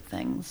kinds of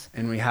things.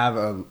 And we have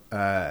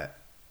a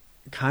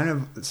kind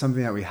of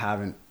something that we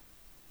haven't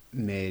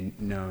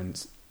made known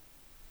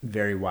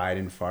very wide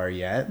and far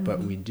yet, but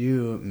we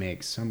do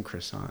make some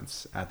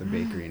croissants at the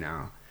bakery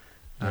now.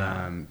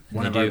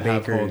 One of our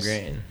bakers,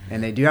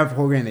 and they do have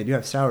whole grain. They do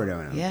have sourdough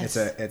in them. Yes.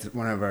 It's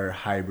one of our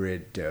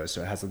hybrid doughs,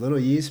 so it has a little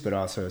yeast, but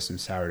also some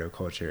sourdough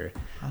culture.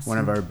 Awesome. One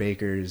of our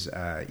bakers,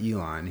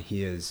 Elon,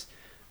 he is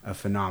a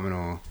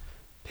phenomenal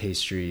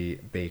pastry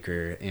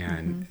baker,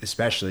 and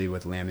especially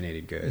with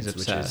laminated goods, he's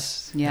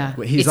obsessed.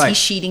 Is he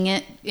sheeting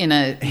it in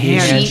a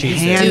hand sheet?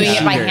 He's doing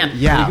it by hand.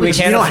 Yeah, we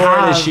can't afford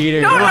a sheeter.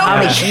 We don't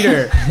have a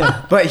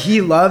sheeter, but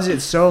he loves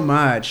it so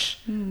much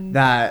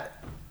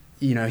that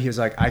he was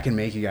like, I can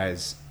make you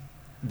guys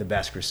the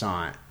best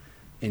croissant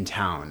in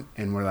town.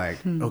 And we're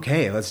like,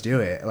 okay, let's do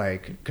it.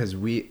 Like, because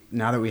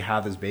now that we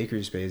have this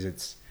bakery space,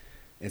 it's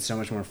so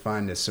much more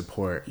fun to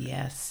support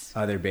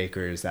other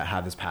bakers that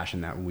have this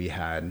passion that we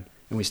had,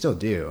 and we still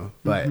do,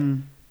 but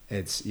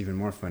it's even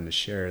more fun to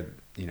share,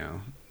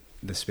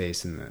 the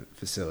space and the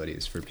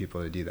facilities for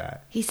people to do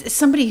that. He's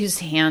somebody who's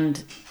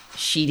hand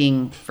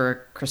sheeting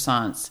for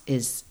croissants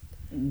is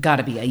got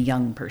to be a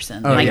young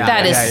person.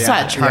 That is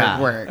such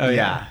hard work. Oh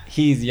yeah.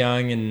 He's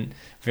young and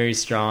very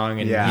strong,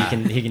 and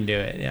he can do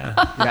it.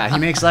 Yeah. He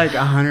makes like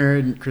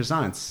 100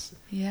 croissants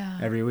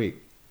every week.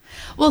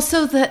 Well,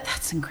 so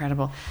that's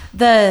incredible.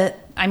 The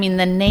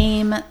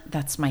name,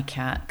 that's my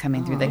cat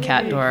coming through the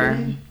cat door.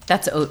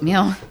 That's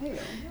Oatmeal.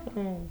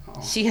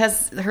 She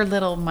has her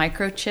little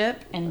microchip,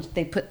 and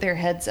they put their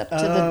heads up to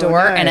the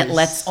door, and it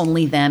lets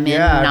only them in,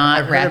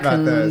 not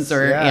raccoons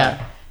or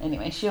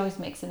Anyway, she always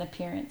makes an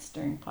appearance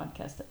during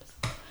podcast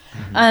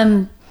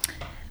episodes.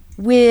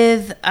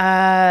 With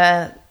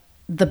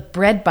the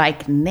Bread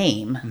Bike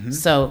name,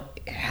 so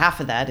half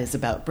of that is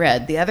about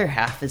bread, the other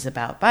half is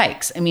about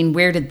bikes. I mean,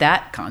 where did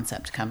that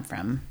concept come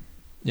from?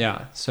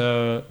 Yeah,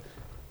 so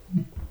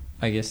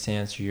I guess to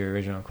answer your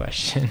original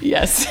question,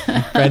 yes,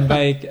 Bread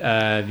Bike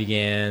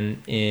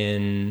began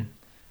in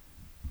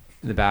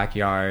the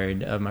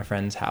backyard of my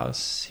friend's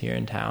house here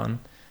in town.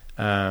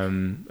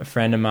 A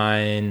friend of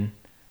mine,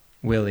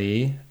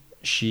 Willie,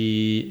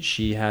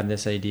 she had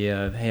this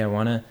idea of, hey, I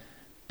want to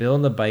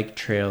build a bike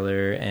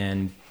trailer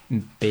and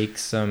bake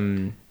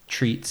some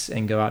treats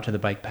and go out to the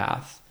bike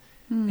path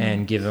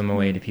and give them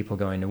away to people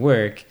going to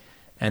work.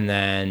 And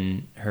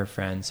then her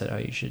friend said, oh,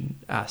 you should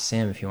ask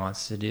Sam if he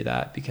wants to do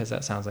that, because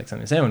that sounds like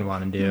something Sam would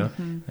want to do.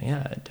 Like,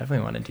 yeah, I definitely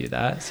want to do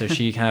that. So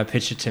she kind of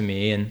pitched it to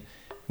me, and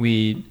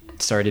we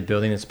started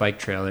building this bike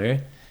trailer.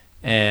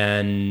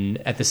 And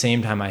at the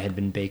same time, I had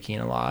been baking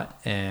a lot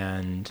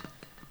and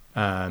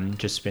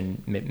just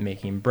been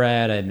making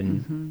bread. I'd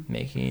been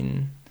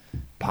making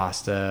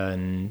pasta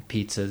and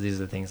pizzas.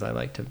 These are the things I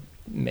like to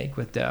make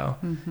with dough,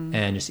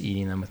 and just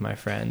eating them with my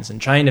friends and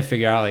trying to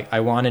figure out, like,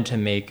 I wanted to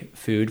make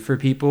food for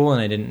people,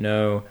 and I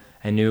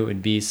knew it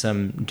would be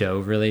some dough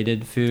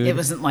related food. It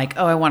wasn't like,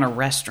 oh, I want a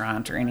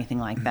restaurant or anything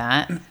like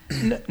that.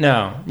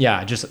 No.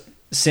 Yeah. Just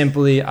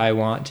simply, I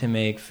want to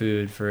make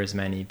food for as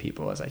many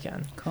people as I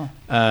can. Cool.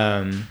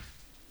 And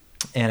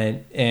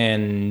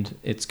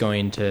it's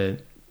going to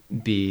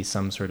be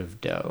some sort of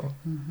dough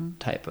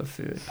type of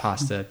food,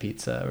 pasta,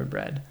 pizza, or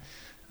bread.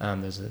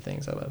 Those are the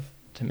things I love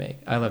to make.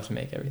 I love to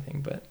make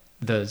everything, but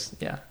those,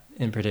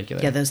 in particular.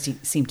 Yeah, those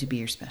seem to be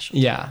your specialty.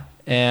 Yeah.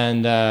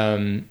 And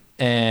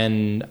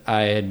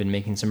I had been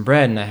making some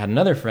bread, and I had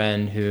another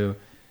friend who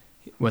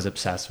was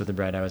obsessed with the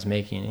bread I was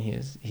making. And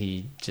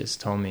he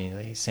just told me,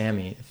 like, hey,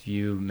 Sammy, if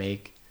you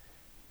make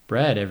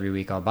bread every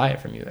week, I'll buy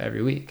it from you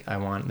every week.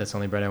 That's the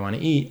only bread I want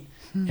to eat.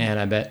 And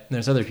I bet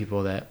there's other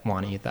people that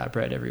want to eat that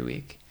bread every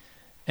week.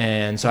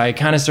 And so I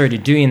kind of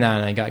started doing that,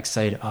 and I got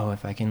excited. Oh,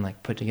 if I can,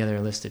 like, put together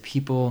a list of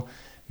people,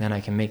 then I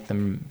can make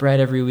them bread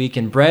every week.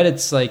 And bread,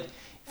 it's like,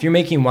 if you're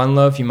making 1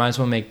 loaf, you might as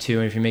well make 2.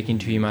 And if you're making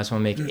 2, you might as well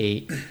make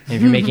 8. And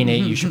if you're making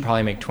 8, you should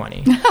probably make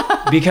 20,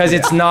 because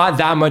it's not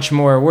that much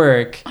more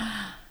work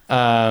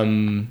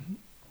to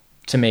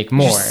make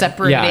more. You're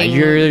separating. Yeah,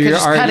 you're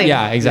cutting.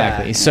 Yeah,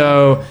 exactly. Yeah.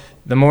 So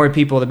the more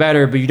people, the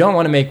better. But you don't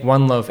want to make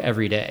 1 loaf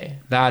every day.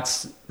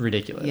 That's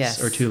ridiculous.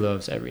 Yes. Or 2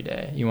 loaves every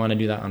day. You want to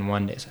do that on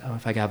one day. So,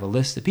 if I have a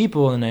list of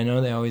people and I know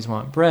they always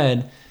want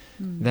bread,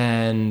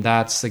 then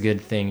that's a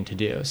good thing to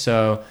do.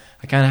 So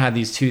I kind of had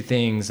these 2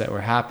 things that were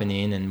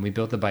happening, and we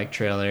built the bike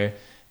trailer,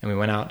 and we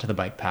went out to the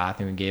bike path,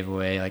 and we gave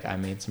away, like, I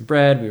made some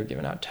bread, we were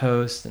giving out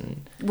toast,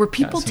 and were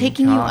people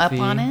taking coffee.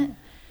 you up on it?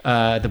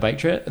 The bike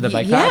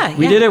path?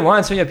 We did it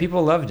once, so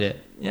people loved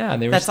it. Yeah,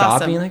 they were That's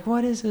stopping, awesome. like,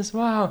 what is this?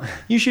 Wow,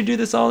 you should do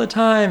this all the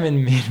time.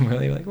 And me and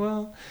Willie were like,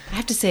 well, I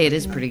have to say it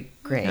is pretty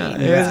great.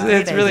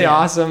 it's really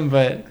awesome,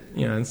 but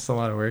it's a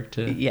lot of work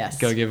to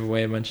go give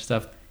away a bunch of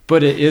stuff.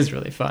 But it is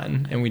really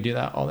fun, and we do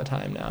that all the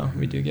time now.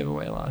 We do give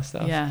away a lot of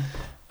stuff. Yeah.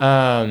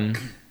 And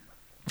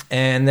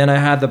then I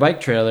had the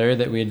bike trailer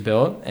that we had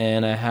built,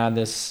 and I had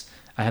this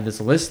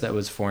list that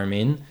was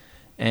forming,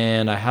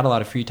 and I had a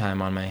lot of free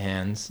time on my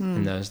hands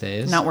in those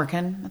days. Not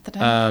working at the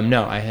time?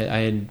 No, I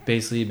had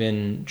basically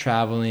been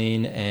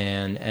traveling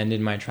and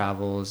ended my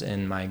travels,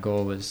 and my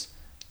goal was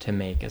to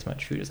make as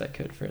much food as I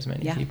could for as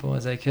many people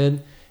as I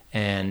could.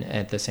 And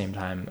at the same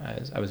time,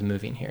 I was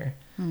moving here.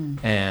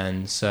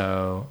 And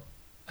so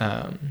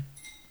I'm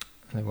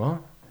like,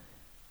 well,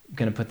 I'm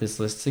going to put this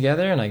list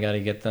together, and I got to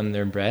get them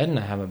their bread, and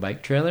I have a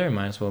bike trailer. I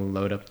might as well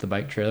load up the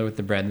bike trailer with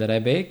the bread that I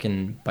bake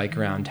and bike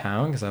around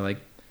town, because I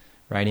like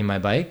riding my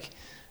bike.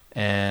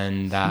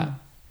 And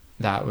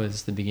that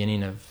was the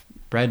beginning of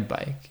Bread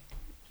Bike.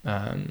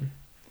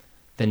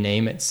 The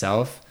name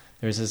itself,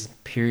 there was this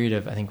period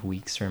of, I think,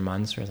 weeks or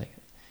months where I was like,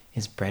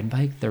 is Bread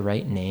Bike the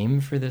right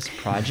name for this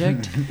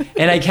project?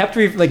 And I kept,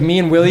 me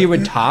and Willie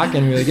would talk,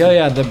 and we were like, oh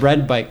yeah, the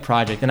Bread Bike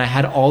project. And I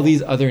had all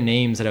these other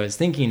names that I was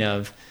thinking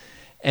of.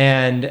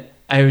 And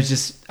I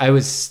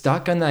was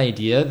stuck on the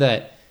idea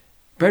that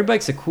Bread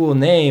Bike's a cool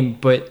name,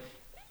 but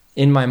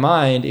in my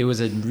mind, it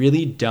was a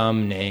really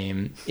dumb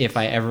name if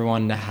I ever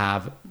wanted to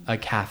have a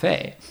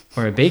cafe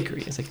or a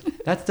bakery. It's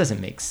like, that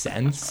doesn't make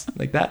sense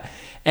like that.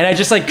 And I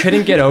just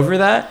couldn't get over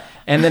that.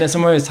 And then as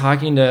someone was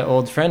talking to an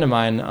old friend of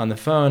mine on the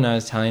phone, I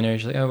was telling her,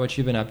 she's like, oh, what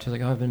you been up to? I was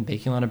like, oh, I've been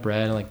baking a lot of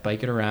bread and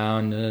bike it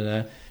around.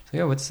 She's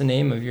like, oh, what's the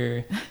name of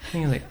your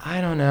thing? I was like,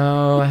 I don't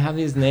know. I have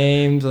these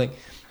names. We've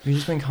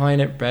just been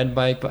calling it Bread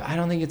Bike, but I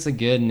don't think it's a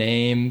good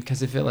name,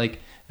 because if it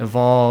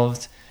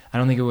evolved, I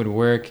don't think it would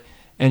work.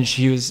 And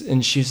she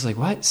was like,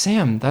 what?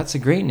 Sam, that's a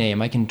great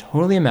name. I can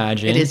totally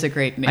imagine. It is a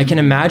great name. I can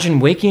imagine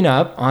waking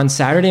up on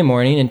Saturday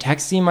morning and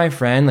texting my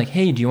friend,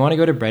 hey, do you want to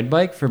go to Bread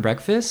Bike for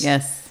breakfast?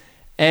 Yes.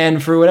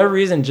 And for whatever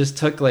reason, just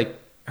took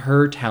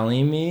her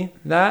telling me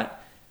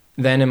that.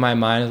 Then in my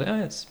mind, I was like,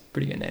 oh, it's a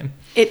pretty good name.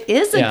 It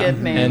is a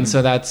good name. And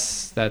so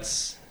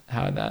that's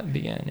how that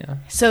began. Yeah.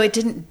 So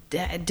did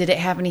it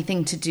have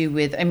anything to do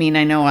with, I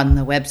know on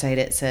the website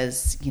it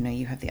says,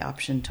 you have the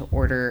option to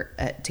order,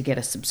 to get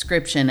a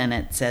subscription, and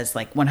it says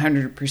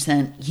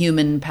 100%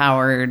 human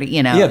powered,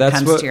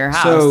 comes to your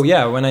house. So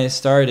yeah, when I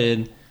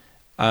started,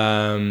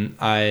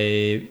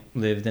 I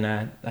lived in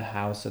a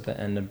house at the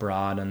end of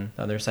Broad on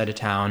the other side of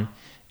town.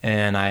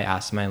 And I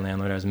asked my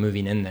landlord, I was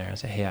moving in there. I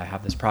said, hey, I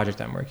have this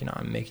project I'm working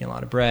on. I'm making a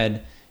lot of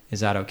bread. Is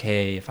that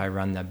okay if I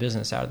run that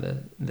business out of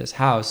this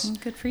house?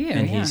 Good for you.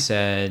 And he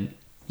said,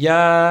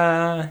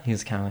 yeah. He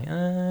was kind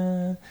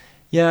of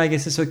yeah, I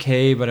guess it's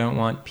okay, but I don't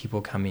want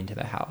people coming to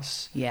the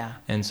house. Yeah.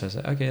 And so I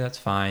said, okay, that's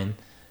fine.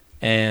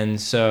 And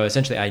so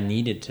essentially I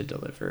needed to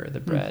deliver the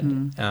bread.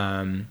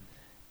 Mm-hmm.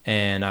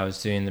 And I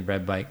was doing the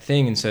bread bike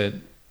thing. And so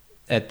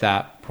at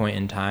that point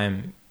in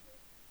time,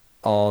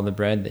 all the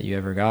bread that you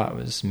ever got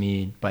was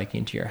me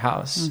biking to your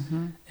house.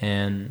 Mm-hmm.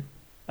 And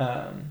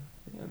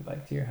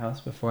bike to your house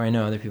before I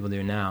know other people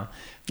do now.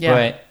 Yeah.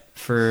 But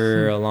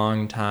for a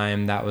long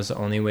time, that was the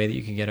only way that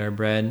you could get our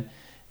bread.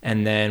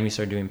 And then we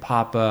started doing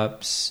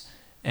pop-ups.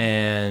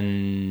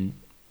 And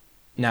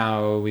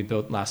now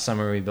last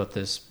summer, we built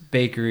this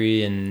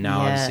bakery. And now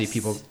obviously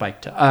people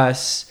bike to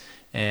us.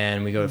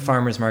 And we go to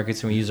farmers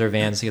markets, and we use our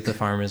vans to get to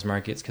farmers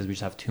markets because we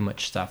just have too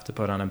much stuff to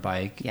put on a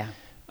bike. Yeah.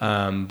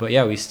 But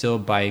yeah, we still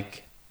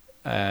bike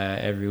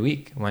every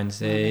week.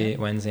 Wednesday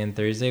and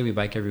Thursday, we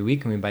bike every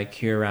week, and we bike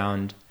here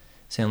around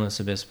San Luis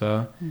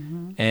Obispo.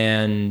 Mm-hmm.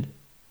 And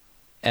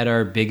at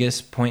our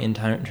biggest point in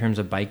time in terms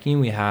of biking,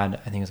 we had,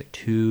 I think it was like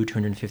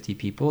 250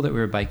 people that we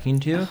were biking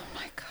to. Oh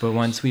my gosh. But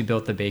once we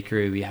built the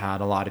bakery, we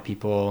had a lot of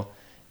people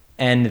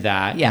end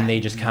that, Yeah. and they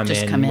just come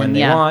Just in come in, when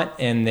they yeah. want,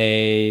 and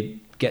they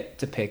get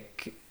to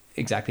pick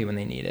exactly when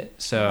they need it.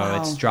 So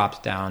Wow. it's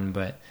dropped down,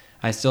 but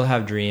I still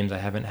have dreams. I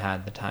haven't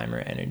had the time or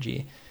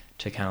energy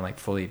to kind of like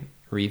fully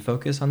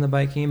refocus on the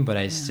biking, but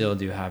I still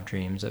do have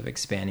dreams of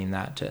expanding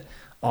that to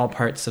all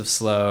parts of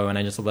SLO. And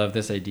I just love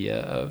this idea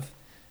of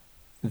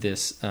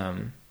this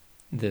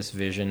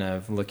vision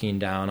of looking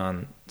down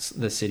on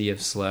the city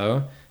of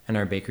SLO, and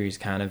our bakery's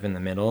kind of in the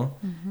middle,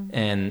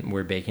 and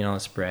we're baking all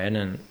this bread,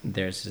 and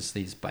there's just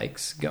these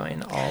bikes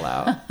going all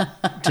out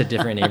to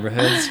different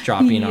neighborhoods,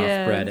 dropping off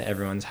bread at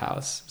everyone's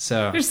house.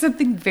 So There's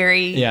something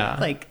very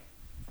like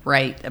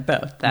right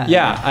about that.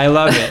 yeah, I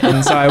love it.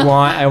 And so I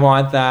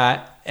want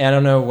that. I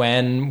don't know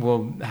when we'll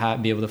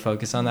be able to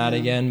focus on that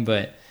again,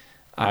 but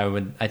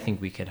I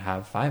think we could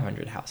have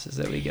 500 houses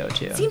that we go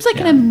to. Seems like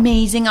an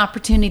amazing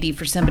opportunity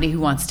for somebody who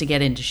wants to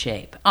get into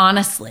shape.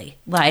 Honestly,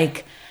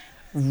 like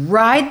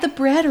ride the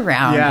bread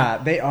around. Yeah,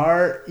 they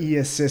are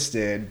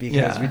e-assisted because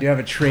Yeah. we do have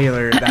a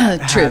trailer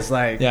that True. has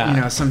like,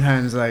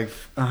 sometimes like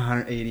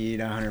 180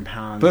 to 100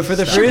 pounds. But for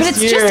the stuff. first But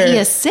it's year, just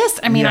e-assist.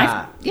 I mean,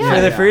 Yeah.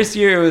 for the first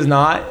year it was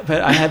not,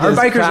 but I had Our this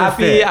bikers are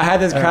crappy, fit. I had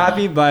this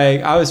crappy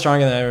bike. I was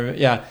stronger than ever.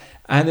 Yeah.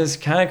 I had this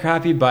kind of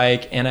crappy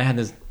bike, and I had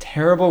this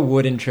terrible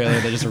wooden trailer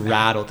that just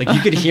rattled. Like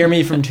you could hear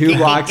me from 2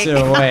 blocks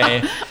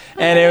away.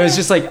 And it was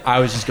just like, I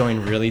was just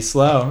going really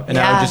slow, and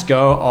I would just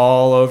go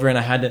all over, and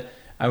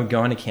I would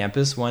go onto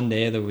campus one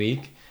day of the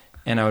week,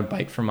 and I would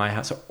bike from my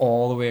house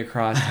all the way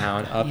across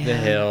town, up the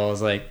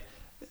hills, like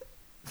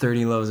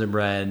 30 loaves of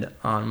bread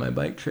on my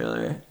bike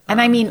trailer.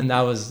 And I mean, and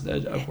that was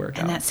a workout.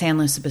 And that San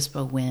Luis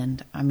Obispo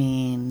wind. I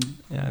mean,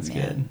 yeah, it's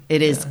good.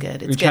 It is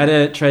good. It's we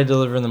good. try to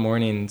deliver in the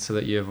morning so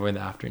that you avoid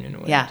the afternoon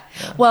wind. Yeah.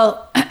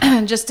 Well,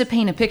 just to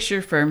paint a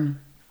picture for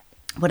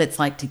what it's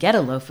like to get a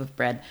loaf of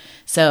bread.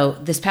 So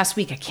this past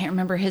week, I can't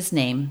remember his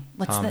name.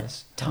 What's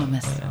Thomas. that?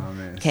 Thomas.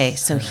 Thomas. Okay,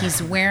 so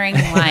he's wearing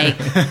like,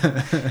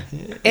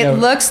 it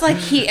looks like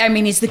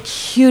he's the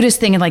cutest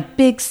thing, and like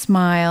big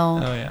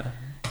smile, Oh yeah.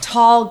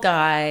 tall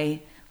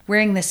guy,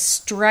 wearing this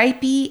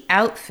stripy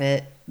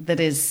outfit that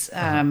is,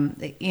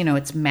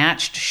 it's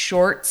matched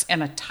shorts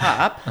and a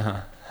top.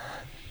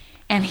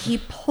 And he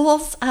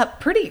pulls up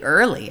pretty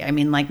early. I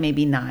mean, like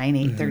maybe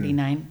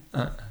 8:39,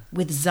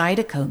 with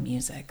Zydeco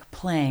music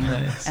playing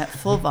at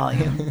full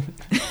volume.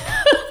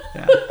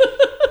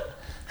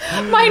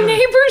 My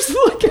neighbors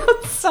look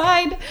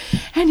outside,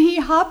 and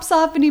he hops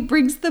off and he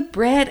brings the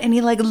bread and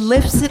he like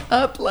lifts it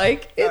up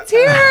like it's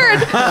here.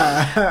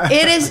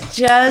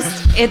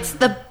 It's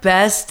the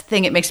best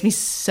thing. It makes me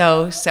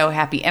so, so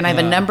happy. And I have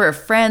a number of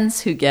friends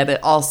who get it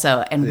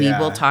also. And we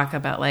will talk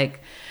about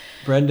like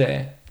Bread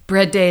day.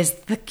 bread day is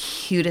the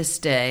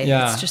cutest day.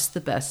 Yeah. It's just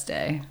the best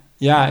day.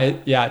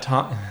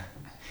 Tom.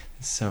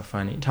 It's so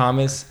funny.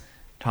 Thomas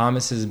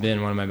has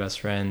been one of my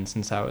best friends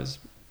since I was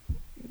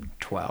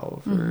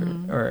 12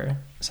 or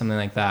something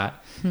like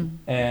that.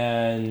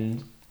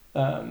 And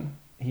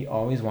he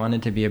always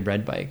wanted to be a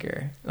bread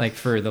biker, like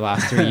for the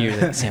last 3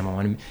 years. Like, Sam, I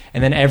want to.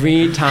 And then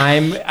every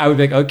time I would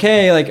be like,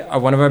 okay,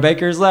 like one of our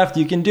bikers left,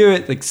 you can do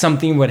it. Like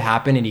something would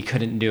happen and he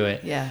couldn't do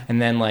it. Yeah. And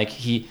then like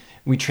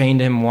we trained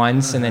him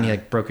once, and then he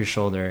like broke his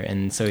shoulder,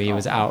 and so he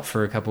was out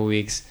for a couple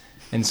weeks.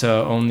 And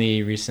so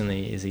only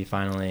recently is he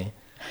finally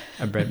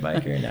a bread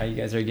biker. Now you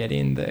guys are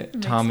getting the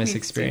Thomas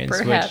experience,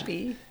 super which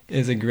happy.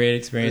 is a great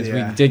experience.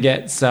 Yeah. We did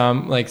get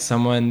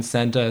someone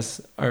sent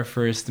us our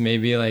first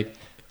maybe like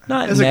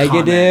not It was a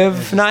comment. It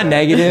was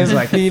negative just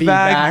like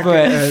feedback, feedback.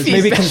 but It was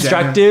maybe feedback.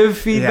 constructive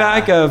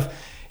feedback of,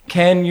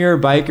 can your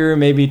biker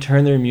maybe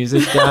turn their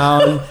music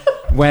down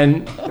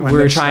when we're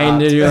they're trying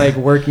to stopped. do like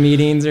work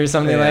meetings or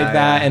something Yeah, like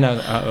that. yeah. And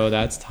I was,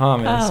 that's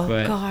Thomas. Oh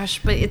but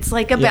gosh, but it's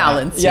like a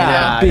balance. you know?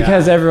 Yeah.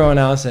 because everyone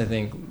else I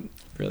think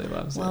really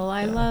loves it. Well,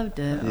 I loved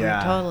it.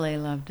 Yeah. I totally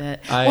loved it.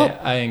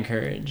 I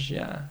encourage,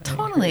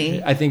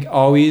 Totally. I think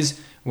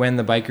always when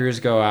the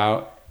bikers go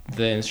out,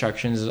 the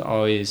instructions is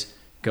always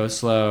go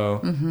slow,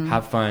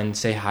 have fun,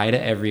 say hi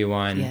to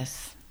everyone.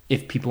 Yes.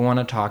 If people want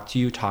to talk to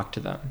you, talk to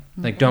them.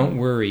 Like, don't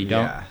worry.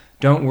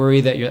 don't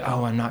worry that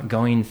I'm not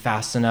going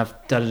fast enough.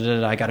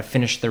 I got to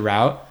finish the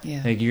route.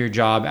 Yeah. Like your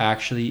job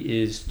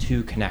actually is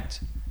to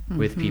connect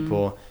with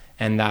people.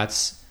 And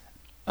that's,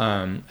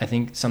 I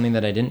think something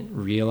that I didn't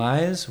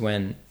realize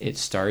when it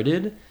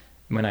started.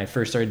 When I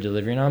first started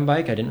delivering on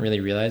bike, I didn't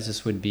really realize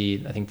this would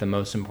be, I think, the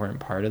most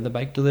important part of the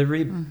bike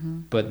delivery.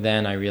 But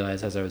then I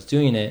realized as I was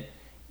doing it,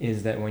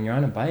 is that when you're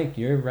on a bike,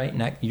 you're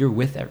you're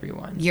with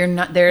everyone. You're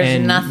not, there's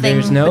nothing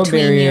there's no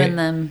between barrier, you and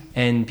them.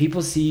 And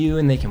people see you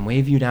and they can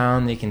wave you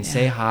down. They can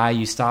say hi.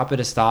 You stop at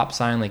a stop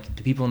sign, like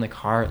the people in the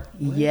car.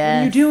 What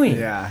are you doing?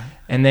 Yeah.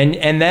 And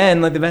then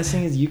like the best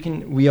thing is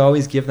we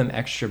always give them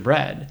extra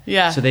bread.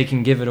 Yeah. So they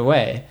can give it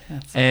away.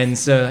 That's and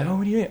so, like, what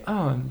are you doing?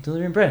 Oh, I'm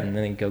delivering bread. And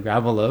then they go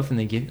grab a loaf and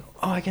they give,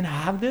 I can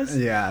have this?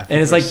 Yeah. And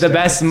it's like the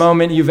best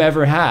moment you've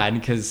ever had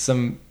because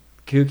some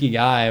kooky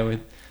guy with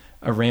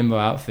a rainbow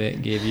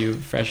outfit gave you a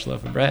fresh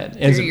loaf of bread.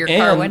 Through your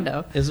car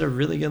window. It's a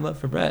really good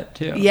loaf of bread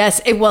too.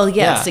 Yes.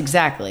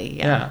 Exactly.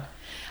 Yeah.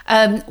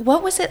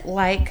 What was it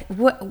like?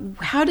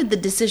 How did the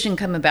decision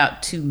come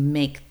about to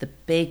make the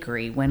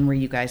bakery? When were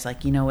you guys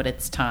like, you know what,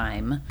 it's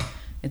time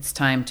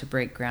to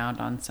break ground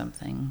on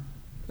something?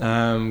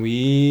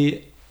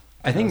 I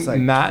think like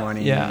Matt,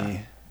 20,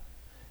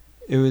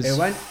 it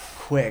went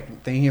quick.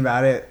 Thinking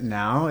about it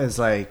now is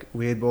like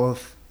we had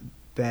both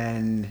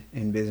been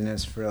in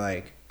business for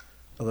like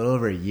a little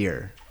over a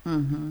year,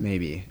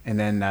 maybe. And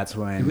then that's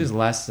when it was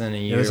less than a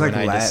year. It was like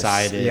when I less,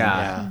 decided.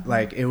 Yeah.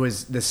 Like it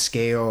was the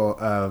scale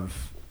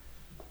of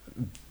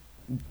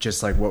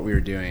just like what we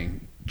were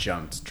doing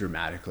jumped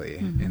dramatically,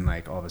 and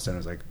like all of a sudden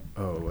it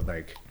was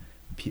like,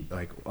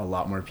 like a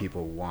lot more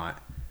people want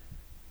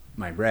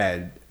my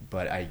bread,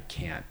 but I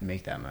can't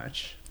make that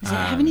much. Does it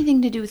have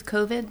anything to do with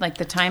COVID, like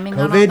the timing COVID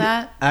on all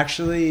that?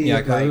 Actually,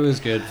 Yeah, COVID like, was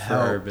good for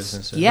our helped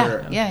businesses.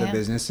 Yeah. the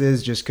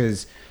businesses, just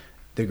because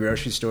the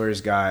grocery stores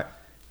got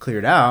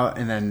cleared out,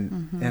 and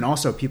then and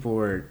also people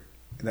were.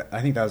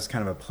 I think that was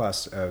kind of a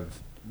plus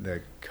of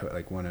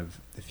like one of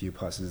the few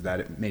pluses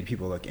that it made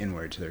people look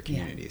inward to their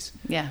communities.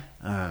 Yeah.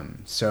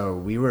 So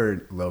we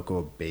were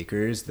local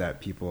bakers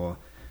that people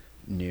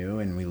knew,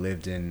 and we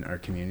lived in our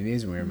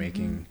communities, and we were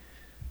making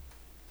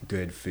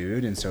good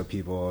food, and so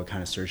people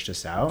kind of searched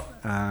us out.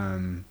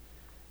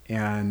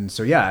 And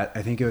so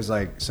I think it was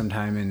like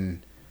sometime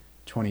in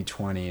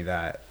 2020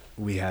 that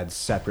we had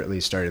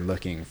separately started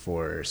looking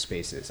for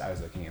spaces. I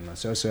was looking in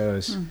Los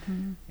Osos,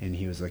 and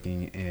he was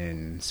looking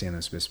in San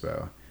Luis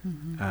Obispo.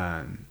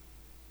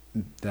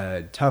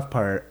 The tough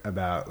part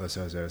about Los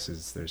Osos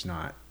is there's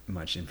not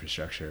much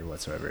infrastructure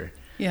whatsoever.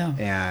 Yeah.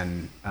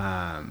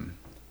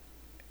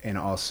 And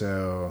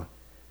also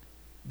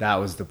that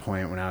was the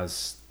point when I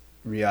was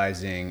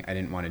realizing I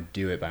didn't want to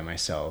do it by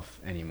myself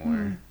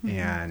anymore.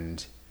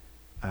 And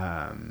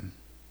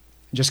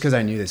just because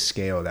I knew the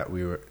scale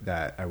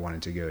that I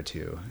wanted to go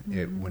to,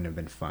 it wouldn't have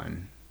been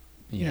fun.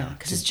 You know,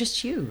 because it's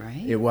just you,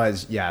 right? It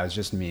was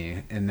just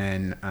me. And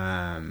then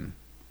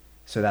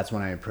so that's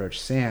when I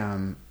approached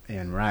Sam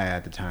and Mariah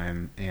at the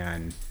time,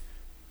 and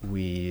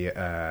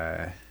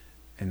and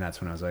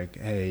that's when I was like,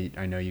 hey,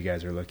 I know you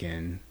guys are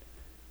looking,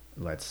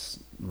 let's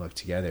look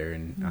together,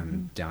 and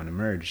I'm down to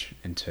merge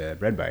into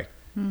Bread Bike.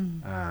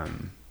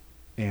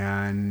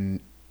 And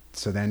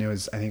so then it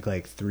was, I think,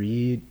 like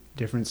 3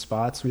 different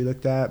spots we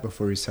looked at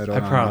before we settled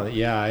on.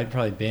 I'd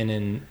probably been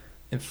in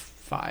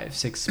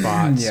 5-6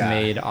 spots,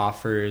 made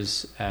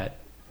offers at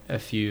a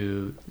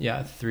few,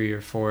 3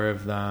 or 4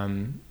 of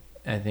them.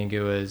 I think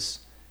it was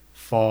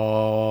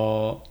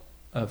fall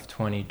of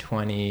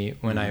 2020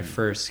 when I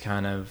first it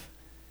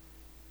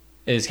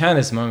was kind of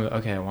this moment,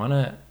 okay, I want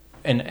to,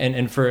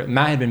 and for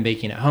Matt had been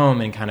baking at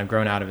home and kind of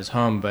grown out of his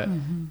home, but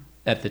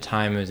at the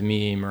time it was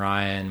me,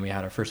 Mariah, and we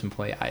had our first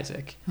employee,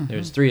 Isaac. There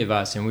was 3 of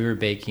us, and we were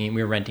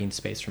renting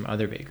space from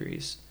other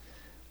bakeries.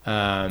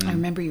 I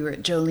remember you were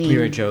at Jolene. We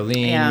were at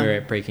Jolene. We were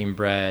at Breaking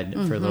Bread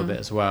for a little bit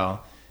as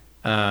well.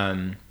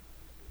 But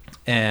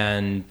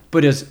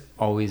it was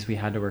always, we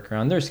had to work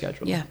around their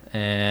schedule. Yeah.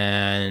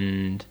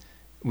 And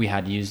we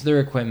had to use their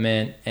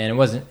equipment,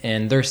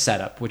 and their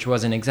setup, which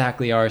wasn't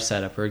exactly our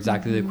setup or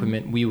exactly the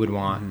equipment we would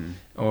want,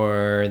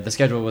 or the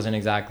schedule wasn't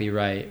exactly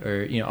right,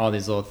 or, all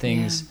these little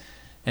things. Yeah.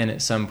 And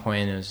at some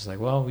point it was just like,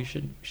 well, we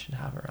should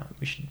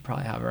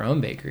probably have our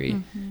own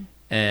bakery.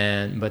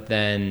 But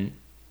then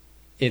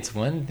it's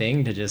one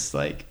thing to just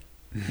like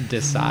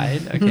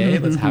decide, okay,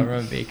 let's have our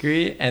own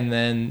bakery, and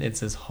then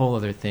it's this whole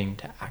other thing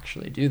to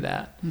actually do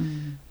that.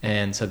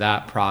 And so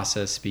that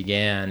process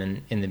began,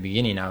 and in the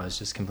beginning I was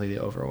just completely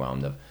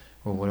overwhelmed of,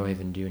 well, what do I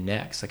even do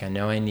next? Like, I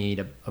know I need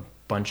a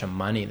bunch of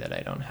money that I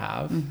don't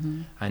have.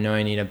 I know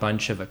I need a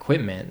bunch of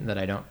equipment that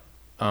I don't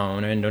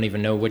own and don't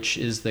even know which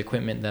is the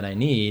equipment that I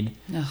need.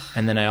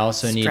 And then I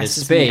also need a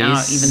space. Me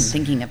out, even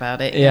thinking about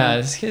it. Yeah,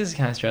 it's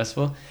kind of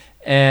stressful.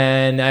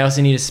 And I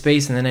also need a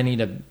space, and then I need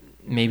to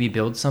maybe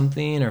build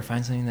something or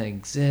find something that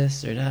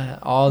exists, or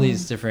all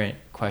these different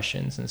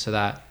questions. And so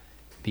that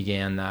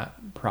began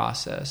that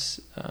process.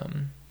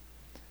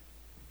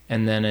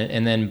 And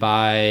then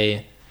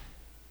by,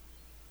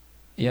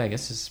 I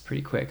guess it's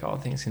pretty quick, all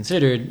things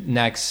considered,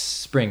 next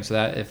spring. So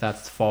that if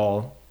that's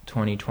fall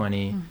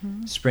 2020.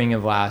 Spring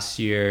of last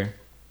year,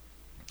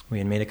 we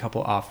had made a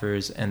couple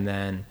offers, and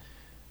then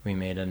we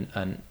made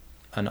an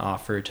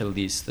offer to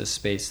lease the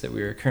space that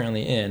we were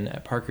currently in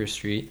at Parker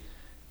Street,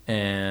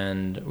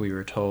 and we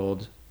were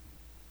told,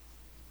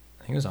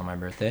 I think it was on my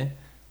birthday.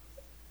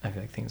 I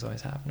feel like things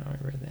always happen on my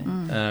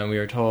birthday. We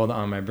were told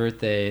on my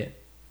birthday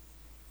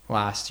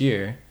last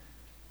year.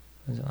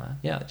 Was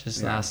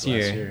it last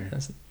year.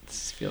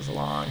 This feels a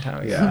long time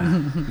ago.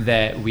 Yeah.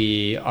 That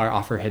our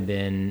offer had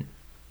been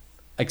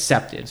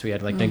accepted. So we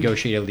had to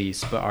negotiate a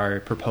lease, but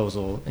our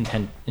proposal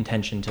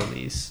intention to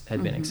lease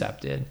had been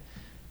accepted.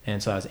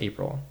 And so that was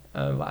April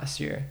of last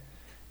year.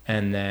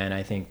 And then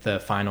I think the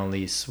final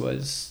lease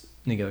was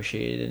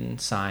negotiated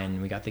and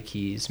signed. We got the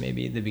keys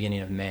maybe the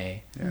beginning of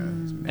May. Yeah.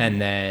 And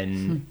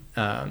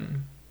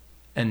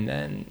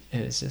then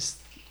it was just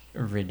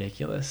a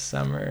ridiculous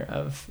summer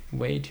of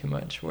way too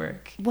much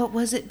work. What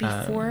was it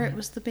before it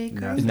was the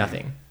bakery?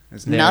 Nothing.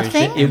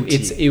 Nothing?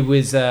 It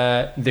was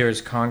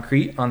there's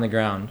concrete on the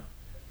ground.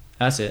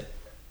 That's it.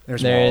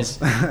 There's There's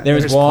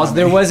walls. walls.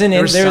 There wasn't.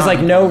 There was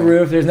like no plumbing.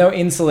 roof. There's no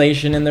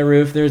insulation in the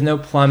roof. There's no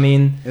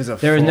plumbing.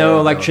 There was no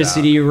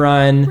electricity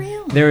run.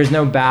 Really? There was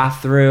no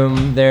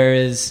bathroom.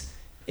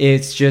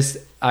 It's just.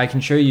 I can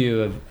show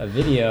you a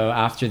video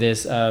after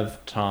this of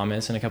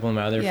Thomas and a couple of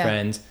my other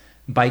friends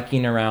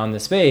biking around the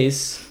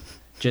space,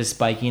 just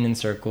biking in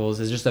circles.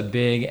 It's just a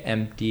big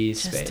empty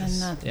space.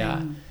 Just a nothing.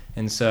 Yeah,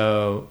 and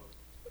so.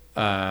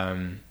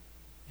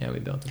 We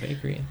built the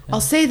bakery. Yeah.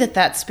 I'll say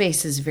that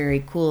space is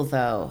very cool,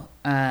 though.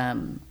 I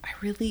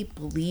really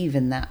believe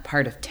in that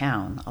part of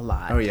town a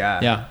lot. Oh yeah.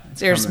 Yeah.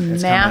 There's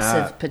it's massive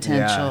coming up.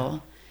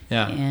 potential.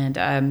 Yeah.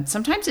 And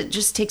sometimes it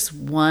just takes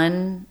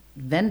one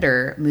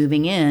vendor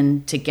moving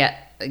in to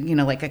get,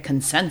 like a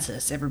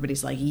consensus.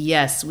 Everybody's like,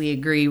 yes, we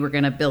agree. We're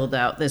going to build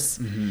out this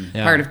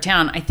part of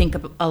town. I think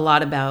a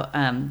lot about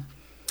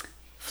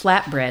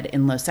Flatbread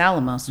in Los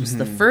Alamos was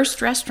the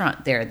first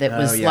restaurant there that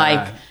was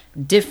like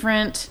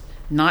different,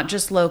 not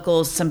just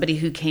locals. Somebody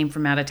who came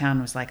from out of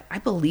town was like, I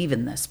believe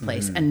in this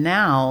place. And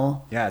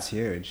now it's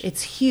huge.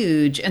 It's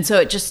huge. And so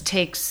it just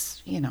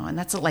takes, and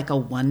that's like a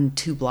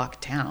 1-2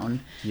 block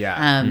town.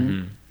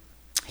 Yeah.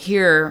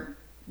 Here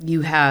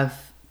you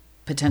have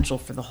potential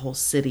for the whole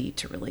city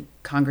to really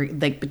congregate,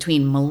 like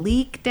between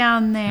Malik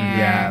down there.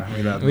 Yeah,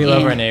 we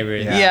love our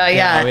neighbors.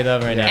 Yeah. We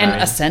love our neighbors.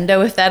 And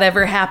Ascendo, if that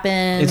ever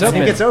happens. It's I open.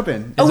 think it's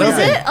open. Oh, is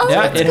it? Oh,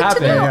 yeah, that's it good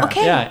happened. to know. Yeah.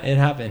 Okay. Yeah, it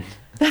happened.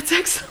 That's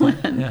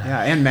excellent.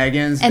 Yeah, and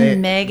Megan's. And They're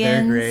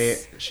Megan's.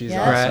 great. She's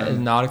Yeah.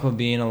 awesome. Nautical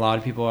Bean, a lot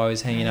of people are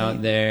always hanging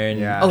out there. And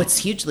Yeah. Oh, it's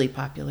hugely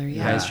popular.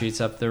 Yeah. High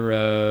Street's up the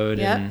road.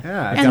 Yep. And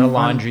Yeah, we've it's got a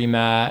fun.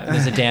 laundromat.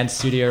 There's a dance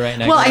studio right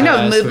next Well, I to know,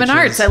 us. Movement which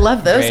Arts. is I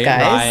love those great.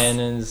 guys.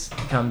 Ryan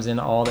comes in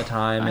all the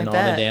time, I and all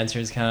bet. the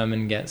dancers come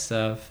and get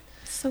stuff.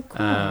 So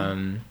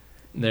cool.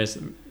 There's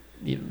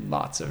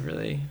lots of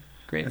really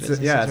great It's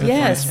businesses. a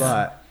Yes. fun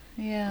spot.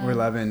 Yeah. We're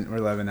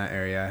loving that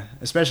area,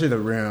 especially the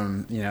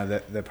room.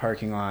 The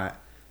parking lot.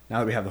 Now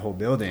that we have the whole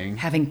building,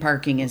 Having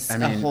parking is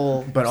a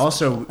whole but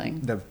also thing.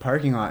 the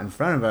parking lot in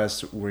front of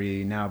us,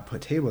 we now put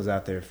tables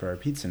out there for our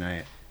pizza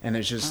night, and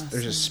there's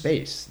just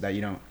space that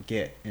you don't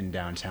get in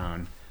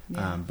downtown.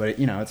 Yeah. But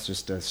it's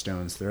just a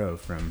stone's throw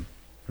from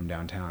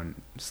downtown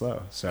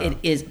Slow. So It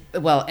is,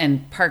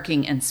 and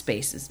parking and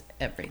space is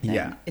everything.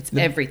 Yeah. It's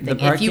The everything. If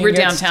parking you were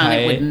gets downtown,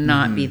 it would tight.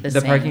 not be the The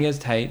same. parking is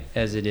tight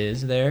as it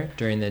is there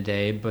during the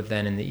day, but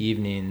then in the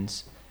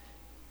evenings,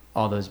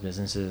 all those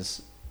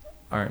businesses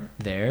aren't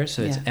there,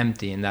 so it's Yeah.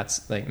 empty. And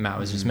that's, like Matt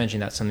was just mentioning,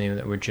 that's something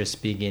that we're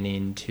just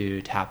beginning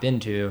to tap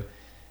into,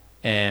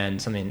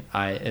 and something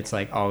it's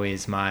like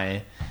always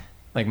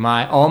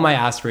all my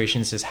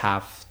aspirations just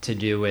have to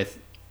do with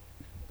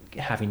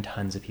having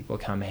tons of people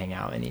come hang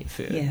out and eat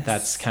food. Yes.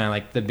 That's kind of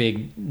like the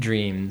big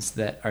dreams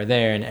that are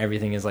there, and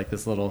everything is like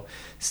this little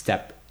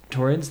step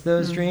towards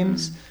those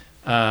dreams.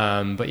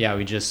 But yeah,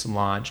 we just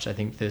launched, I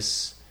think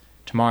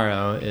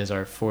tomorrow is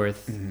our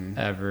 4th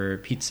ever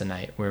pizza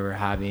night, where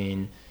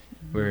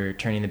we're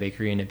turning the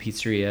bakery into a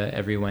pizzeria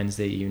every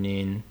Wednesday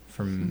evening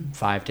from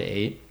 5 to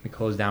 8. We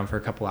close down for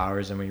a couple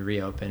hours and we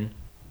reopen,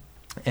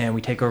 and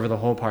we take over the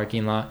whole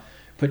parking lot,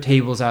 put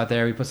tables out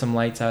there, we put some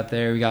lights out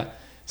there, we got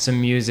some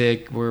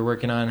music. We're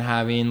working on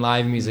having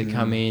live music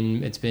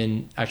coming. It's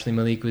been, actually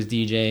Malik was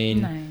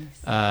DJing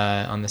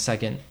on the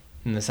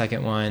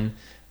second one,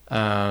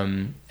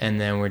 and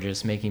then we're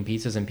just making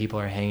pizzas and people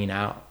are hanging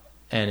out,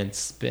 and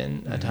it's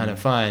been a ton of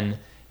fun.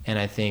 And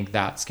I think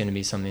that's going to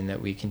be something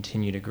that we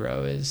continue to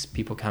grow, is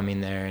people coming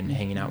there and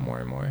hanging out more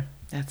and more.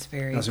 That's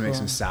very also cool. make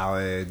some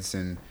salads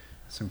and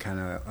some kind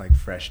of like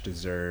fresh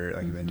dessert.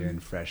 Like we've been doing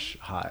fresh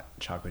hot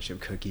chocolate chip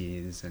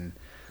cookies, and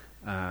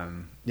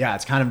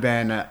it's kind of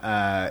been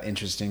an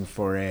interesting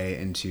foray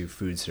into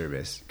food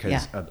service,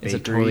 because a bakery It's a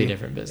totally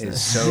different business.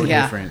 is so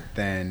Yeah. different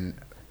than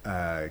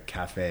a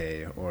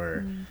cafe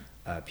or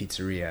a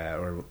pizzeria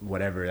or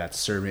whatever that's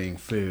serving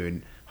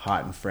food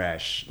hot and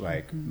fresh,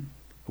 like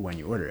when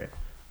you order it.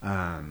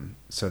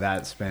 So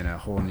that's been a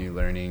whole new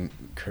learning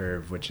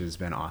curve, which has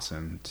been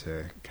awesome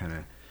to kind of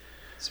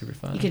super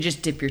fun. You can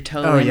just dip your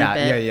toe Oh in yeah,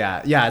 a bit.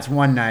 yeah. It's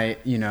one night,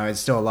 you know, it's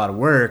still a lot of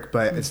work,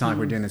 but it's not like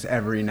we're doing this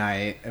every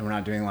night and we're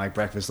not doing like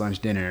breakfast, lunch,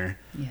 dinner.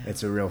 Yeah.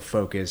 It's a real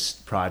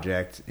focused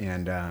project.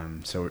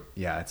 And, so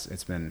yeah,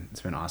 it's been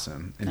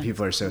awesome and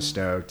people are so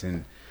stoked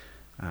and,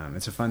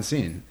 it's a fun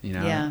scene, you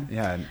know?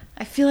 Yeah.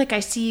 I feel like I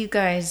see you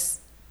guys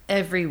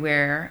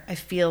everywhere. I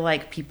feel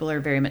like people are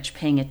very much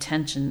paying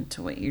attention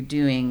to what you're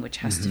doing, which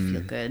has to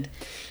feel good.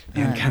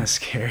 And kind of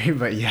scary,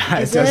 but yeah,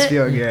 it Is does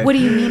feel good. What do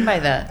you mean by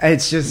that?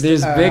 It's just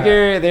there's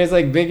bigger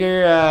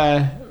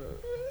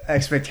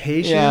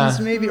expectations,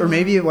 maybe, or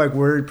maybe like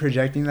we're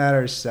projecting that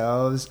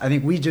ourselves. I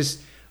think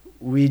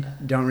we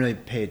don't really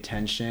pay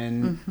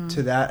attention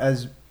to that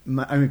as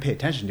much. I mean, pay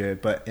attention to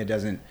it, but it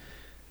doesn't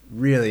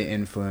really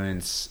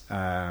influence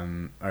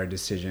our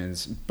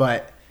decisions.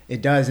 But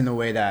it does in the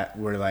way that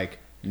we're like,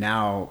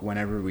 now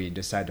whenever we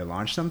decide to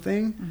launch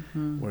something,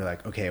 we're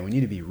like, okay, we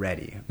need to be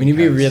ready. We need to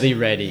be really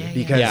ready.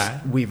 Because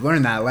we've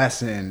learned that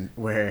lesson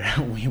where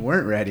we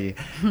weren't ready.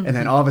 And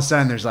then all of a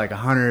sudden there's like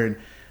 100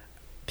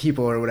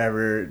 people or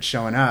whatever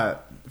showing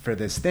up for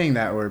this thing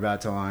that we're about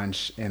to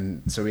launch.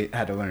 And so we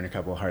had to learn a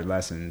couple of hard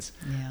lessons.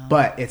 Yeah.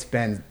 But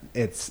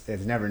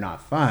it's never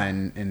not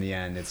fun in the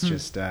end. It's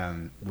just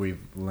we've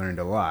learned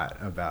a lot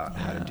about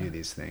how to do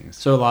these things.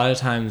 So a lot of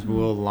times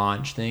we'll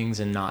launch things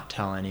and not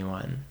tell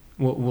anyone.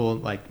 We'll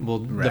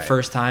the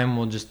first time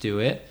we'll just do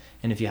it,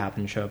 and if you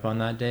happen to show up on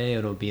that day,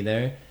 it'll be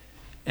there,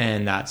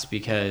 and that's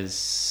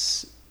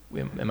because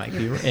it might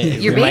be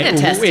you're beta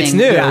testing. It's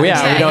new, we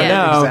don't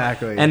know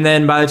exactly. And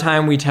then by the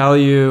time we tell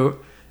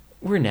you,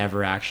 we're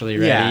never actually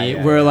ready.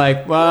 We're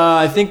like, well,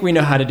 I think we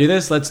know how to do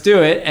this. Let's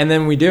do it, and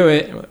then we do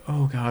it. And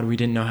oh God, we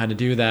didn't know how to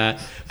do that,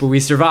 but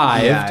we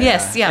survived.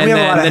 Yes, yeah. And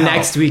then the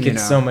next week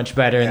it's so much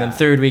better, and then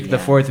third week, the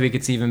fourth week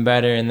it's even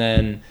better, and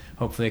then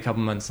hopefully a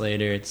couple months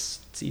later it's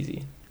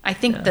easy. I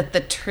think that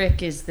the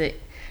trick is that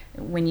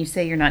when you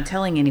say you're not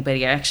telling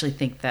anybody, I actually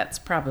think that's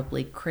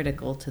probably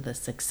critical to the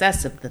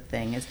success of the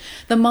thing. Is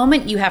the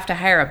moment you have to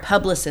hire a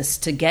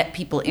publicist to get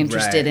people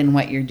interested in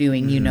what you're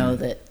doing, you know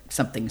that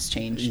something's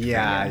changed.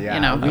 Yeah, for you, yeah.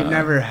 You know? We've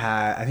never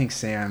had. I think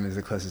Sam is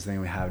the closest thing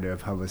we have to a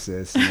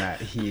publicist, and that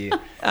he.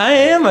 I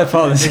am a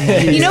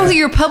publicist. You know who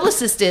your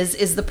publicist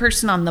is the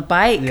person on the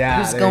bike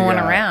who's going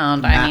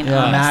around. I mean,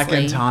 honestly. Mac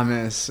and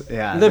Thomas.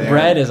 Yeah, the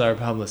bread is our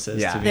publicist.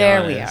 Yeah. To be there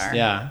honest. we are.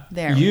 Yeah,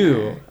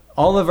 there.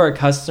 All of our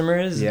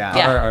customers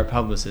are our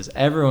publicists.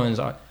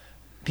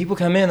 People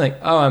come in like,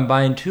 oh, I'm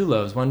buying 2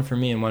 loaves, one for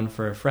me and one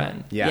for a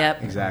friend. Yeah,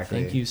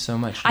 exactly. Thank you so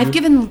much. I've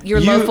given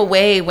your loaf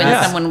away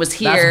when someone was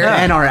here.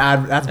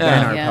 That's been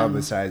our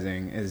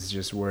publicizing is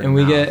just word and of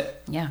we mouth.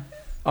 get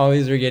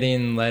always we're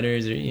getting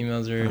letters or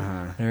emails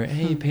or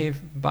hey,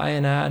 buy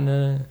an ad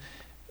and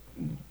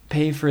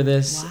pay for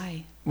this.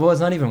 Why? Well,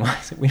 it's not even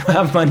wise. We don't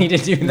have money to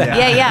do that.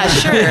 Yeah,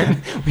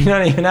 sure. We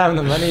don't even have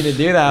the money to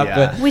do that,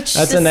 but which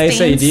that's a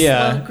nice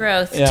idea. Slow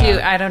growth too.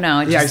 I don't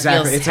know. It just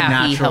exactly. feels It's happy,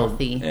 a natural,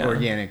 healthy,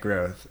 organic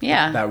growth.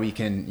 Yeah, that we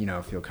can,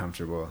 feel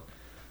comfortable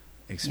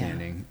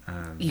expanding.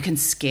 You can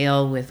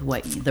scale with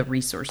the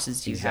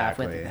resources you have,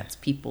 whether that's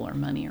people or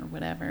money or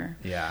whatever.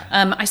 Yeah.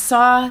 I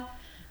saw.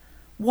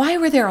 Why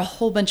were there a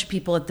whole bunch of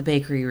people at the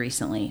bakery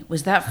recently?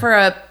 Was that for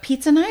a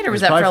pizza night or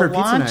was that for a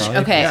launch?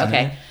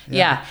 Okay.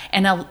 Yeah.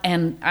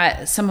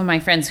 And some of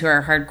my friends who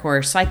are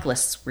hardcore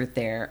cyclists were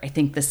there. I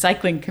think the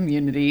cycling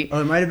community.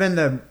 Oh, it might have been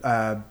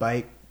the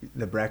bike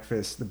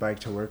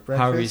to work breakfast.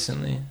 How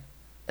recently?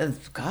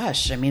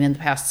 Gosh, I mean, in the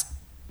past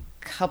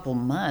couple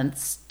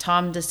months,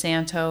 Tom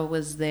DeSanto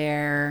was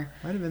there.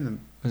 Might have been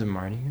Was it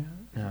Mardi Gras?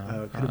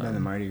 No. It could have been the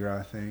Mardi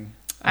Gras thing.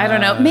 I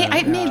don't know. It may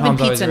have been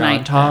pizza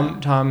night.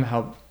 Tom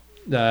helped.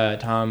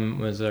 Tom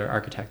was our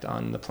architect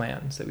on the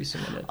plans that we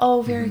submitted.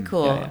 Oh, very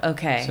cool. Yeah.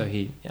 Okay.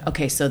 So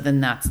Okay, so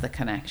then that's the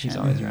connection. He's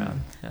always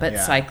around. Yeah. But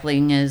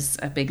cycling is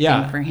a big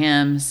thing for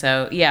him.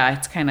 So yeah,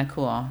 it's kind of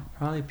cool.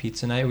 Probably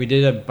pizza night. We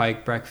did a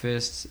bike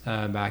breakfast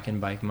back in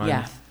Bike Month.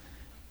 Yeah.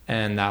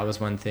 And that was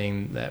one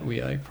thing that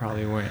we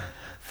probably weren't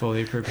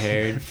fully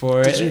prepared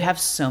for. Did you have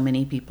so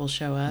many people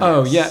show up?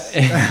 Oh yeah.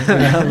 We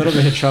had a little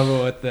bit of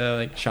trouble with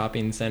the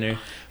shopping center.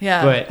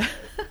 Yeah. But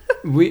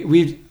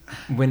we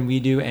when we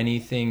do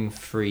anything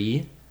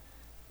free,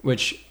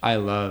 which I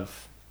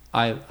love,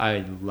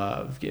 I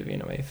love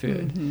giving away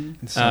food.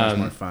 Mm-hmm. It's so much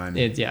more fun.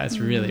 It's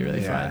really,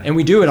 really fun. And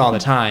we do it all the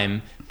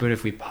time, but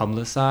if we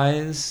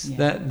publicize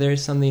that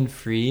there's something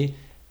free,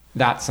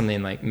 that's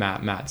something like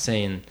Matt's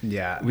saying.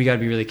 Yeah. We got to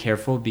be really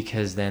careful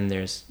because then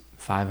there's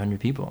 500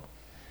 people,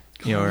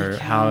 or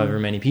however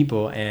many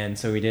people. And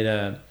so we did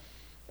a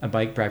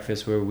bike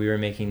breakfast where we were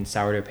making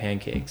sourdough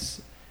pancakes,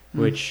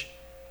 which...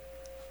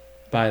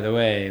 By the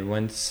way,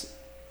 once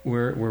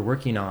we're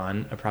working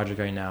on a project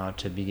right now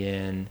to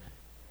begin,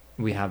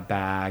 we have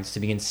bags to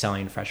begin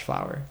selling fresh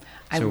flour.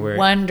 So I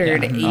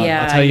wondered. I'll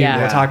tell you.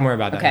 We'll talk more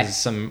about that. Okay.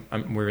 This is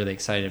we're really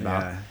excited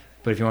about. Yeah.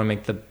 But if you want to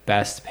make the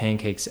best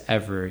pancakes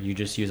ever, you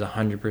just use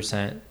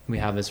 100%. We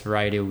have this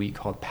variety of wheat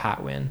called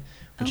Patwin,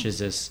 which is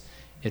this.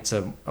 it's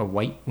a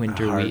white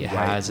winter Hard wheat. It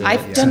white. has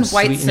I've done some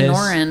white sweetness.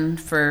 Sonoran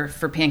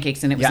for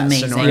pancakes, and it was Yeah,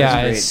 amazing. Sonoran's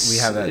Yeah, great. it's, We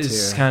have that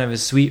it's too. kind of a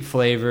sweet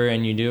flavor,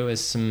 and you do it with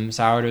some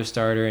sourdough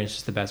starter, and it's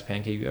just the best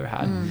pancake you've ever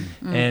had.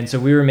 And so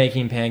we were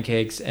making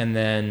pancakes, and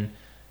then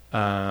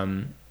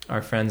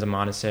our friends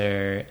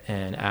Amonacer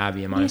and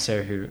Abby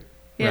Amonacer, who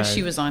Yeah,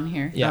 she was on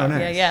here. Yeah. Oh,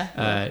 nice.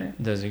 Yeah.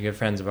 those are good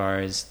friends of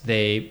ours.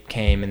 They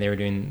came and they were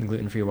doing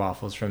gluten-free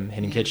waffles from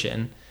Hidden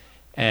Kitchen,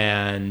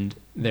 and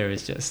there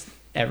was just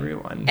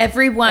everyone,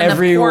 Everyone, of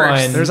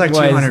course. There's like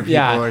 200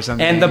 people or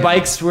something. and the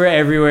bikes were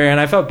everywhere, and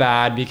I felt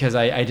bad because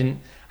I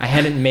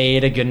hadn't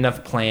made a good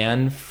enough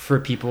plan for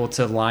people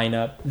to line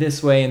up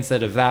this way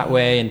instead of that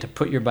way, and to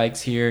put your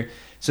bikes here.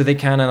 So they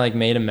kind of like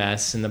made a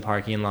mess in the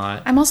parking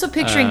lot. I'm also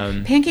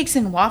picturing pancakes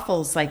and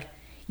waffles, like,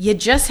 you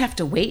just have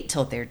to wait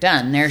till they're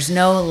done. There's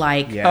no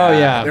like Oh,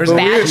 yeah. There's But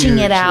batching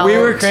it out. We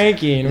were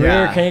cranking. We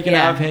Yeah. were cranking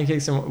Yeah. out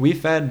pancakes, and we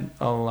fed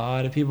a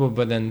lot of people.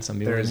 But then some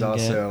people. There's didn't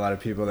also get. a lot of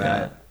people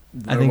that I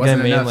there think I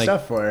wasn't made enough like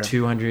stuff for.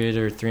 200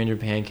 or 300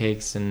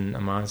 pancakes, and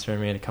a monster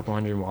made a couple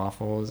hundred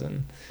waffles.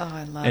 And Oh,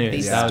 I love anyways,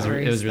 these that was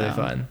stories. it was really though.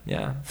 fun.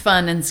 Yeah,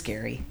 Fun and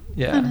scary.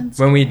 yeah. Fun and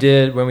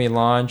When we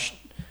launched,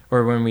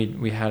 or when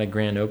we had a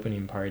grand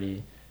opening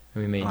party,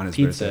 and we made On his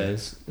pizzas. birthday.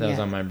 That was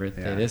Yeah. on my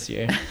birthday Yeah. this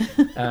year.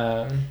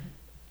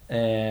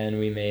 And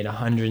we made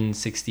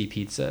 160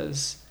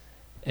 pizzas,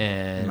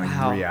 and in like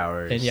Wow. 3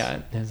 hours. and yeah,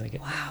 it was like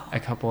Wow. a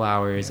couple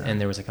hours, Yeah.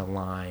 and there was like a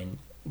line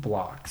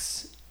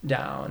blocks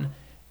down,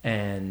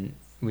 and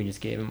we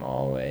just gave them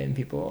all away, and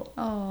people.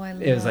 Oh, I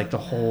love It was like the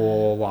that.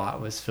 whole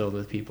lot was filled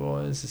with people.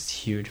 It was this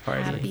huge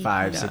party. Happy.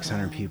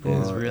 500-600 people. It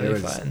was really it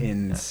was fun.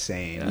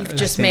 insane. Yeah. You've I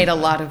just think- made a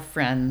lot of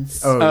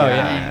friends. Oh, Oh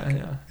yeah.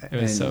 yeah.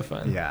 It was And- so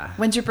fun. Yeah.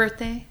 When's your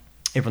birthday?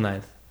 April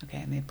 9th. Okay,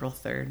 I'm April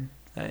 3rd.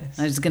 Nice.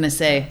 I was gonna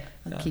say,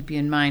 I'll Yeah. keep you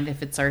in mind if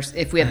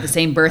we have the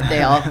same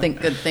birthday. I'll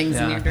think good things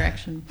in Yeah. your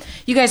direction.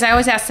 You guys, I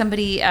always ask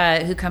somebody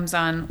who comes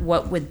on,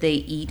 what would they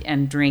eat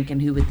and drink,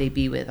 and who would they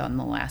be with on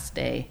the last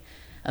day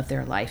of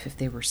their life if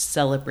they were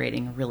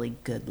celebrating a really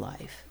good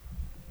life.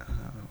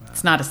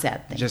 It's not a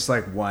sad thing. Just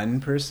like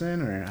one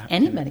person or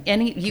Anybody,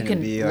 you it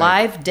can be, like-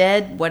 live,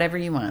 dead, whatever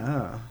you want.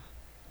 Oh.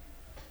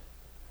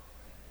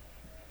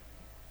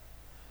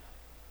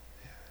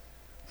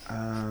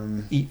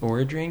 Eat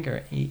or drink,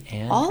 or eat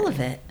and All drink? of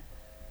it.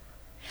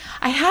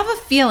 I have a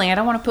feeling, I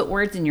don't want to put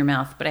words in your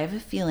mouth, but I have a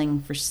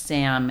feeling for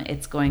Sam,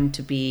 it's going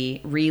to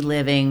be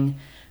reliving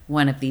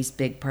one of these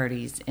big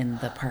parties in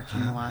the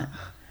parking lot.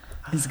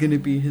 It's going to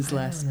be his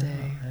last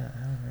day.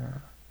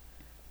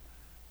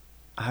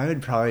 I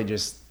would probably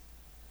just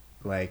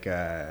like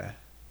to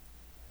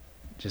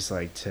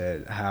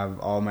have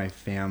all my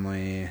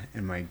family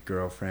and my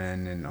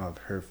girlfriend and all of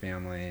her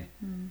family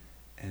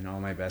and all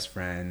my best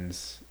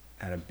friends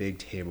at a big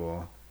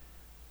table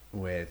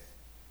with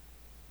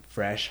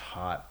fresh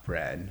hot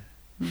bread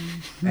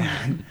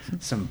and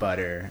some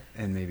butter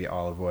and maybe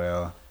olive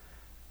oil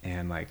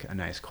and like a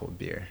nice cold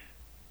beer.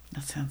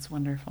 That sounds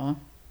wonderful.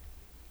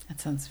 That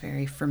sounds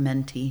very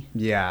fermenty.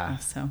 Yeah.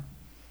 Also,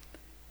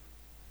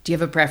 do you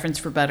have a preference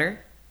for butter?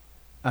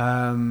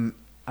 I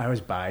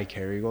always buy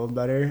Kerrygold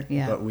butter,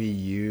 Yeah. but we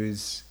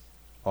use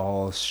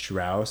all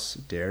Strauss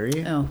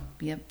dairy. Oh,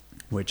 yep.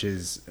 Which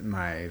is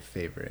my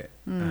favorite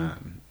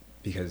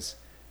because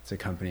it's a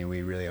company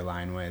we really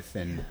align with,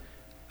 and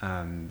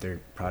their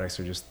products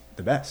are just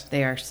the best.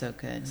 They are so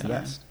good. It's the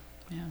best.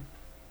 Yeah.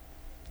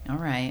 All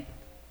right.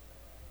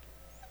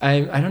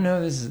 I don't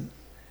know. This is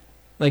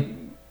like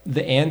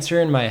the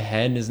answer in my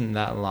head isn't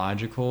that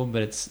logical,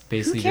 but it's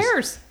basically Who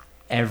cares? just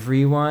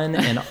everyone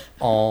and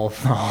all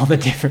the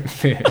different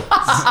foods.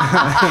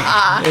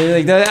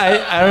 Like that,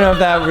 I don't know if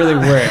that really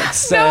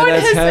works. No one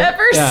That's has kind of-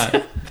 ever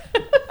said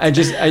I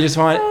just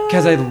want,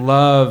 because I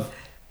love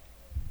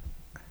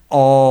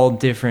all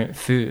different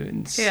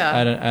foods. Yeah.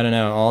 I don't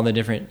know, all the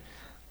different.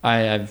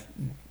 I've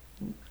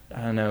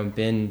I don't know,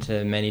 been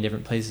to many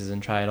different places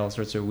and tried all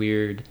sorts of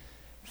weird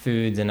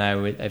foods, and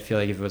I feel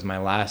like if it was my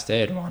last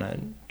day, I'd want to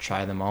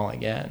try them all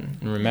again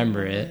and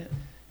remember it.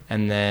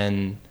 And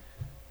then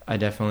I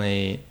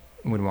definitely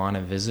would want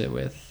to visit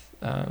with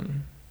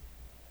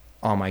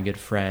all my good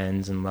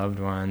friends and loved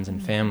ones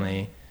and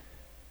family.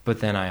 But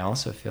then I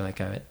also feel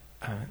like I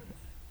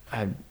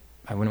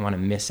wouldn't want to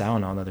miss out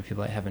on all the other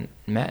people I haven't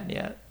met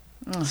yet.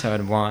 Ugh. So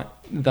I'd want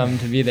them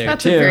to be there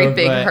That's too. a very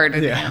big, but-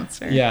 hearted yeah.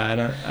 answer.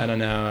 Yeah, I don't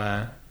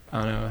know.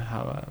 I don't know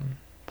how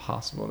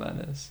possible that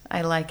is.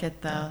 I like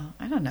it though.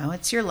 I don't know.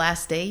 It's your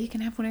last day. You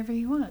can have whatever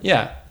you want.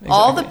 Yeah,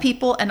 All the exactly.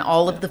 people and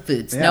all of the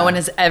foods. Yeah. No one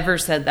has ever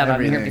said that on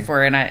here Everything.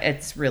 before, and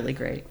it's really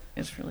great.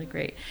 It's really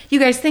great. You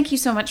guys, thank you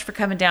so much for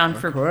coming down,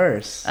 Of for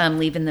course.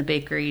 leaving the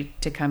bakery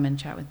to come and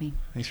chat with me.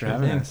 Thanks for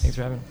having us. Thanks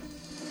for having me.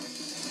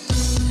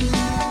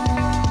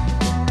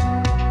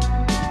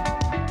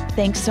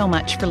 Thanks so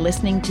much for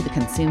listening to the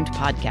Consumed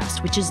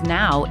podcast, which is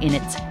now in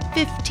its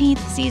 15th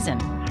season.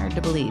 Hard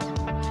to believe.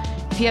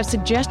 If you have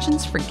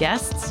suggestions for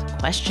guests,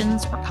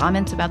 questions, or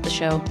comments about the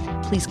show,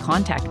 please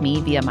contact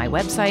me via my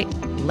website,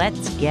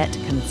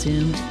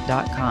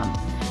 letsgetconsumed.com.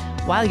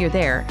 While you're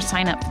there,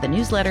 sign up for the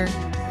newsletter,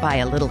 buy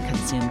a Little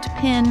Consumed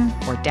pin,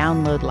 or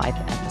download live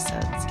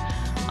episodes.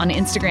 On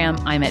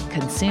Instagram, I'm at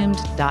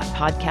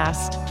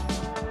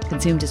consumed.podcast.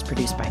 Consumed is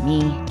produced by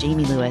me,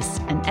 Jamie Lewis,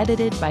 and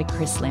edited by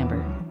Chris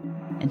Lambert.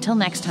 Until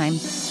next time,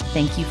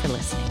 thank you for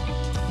listening.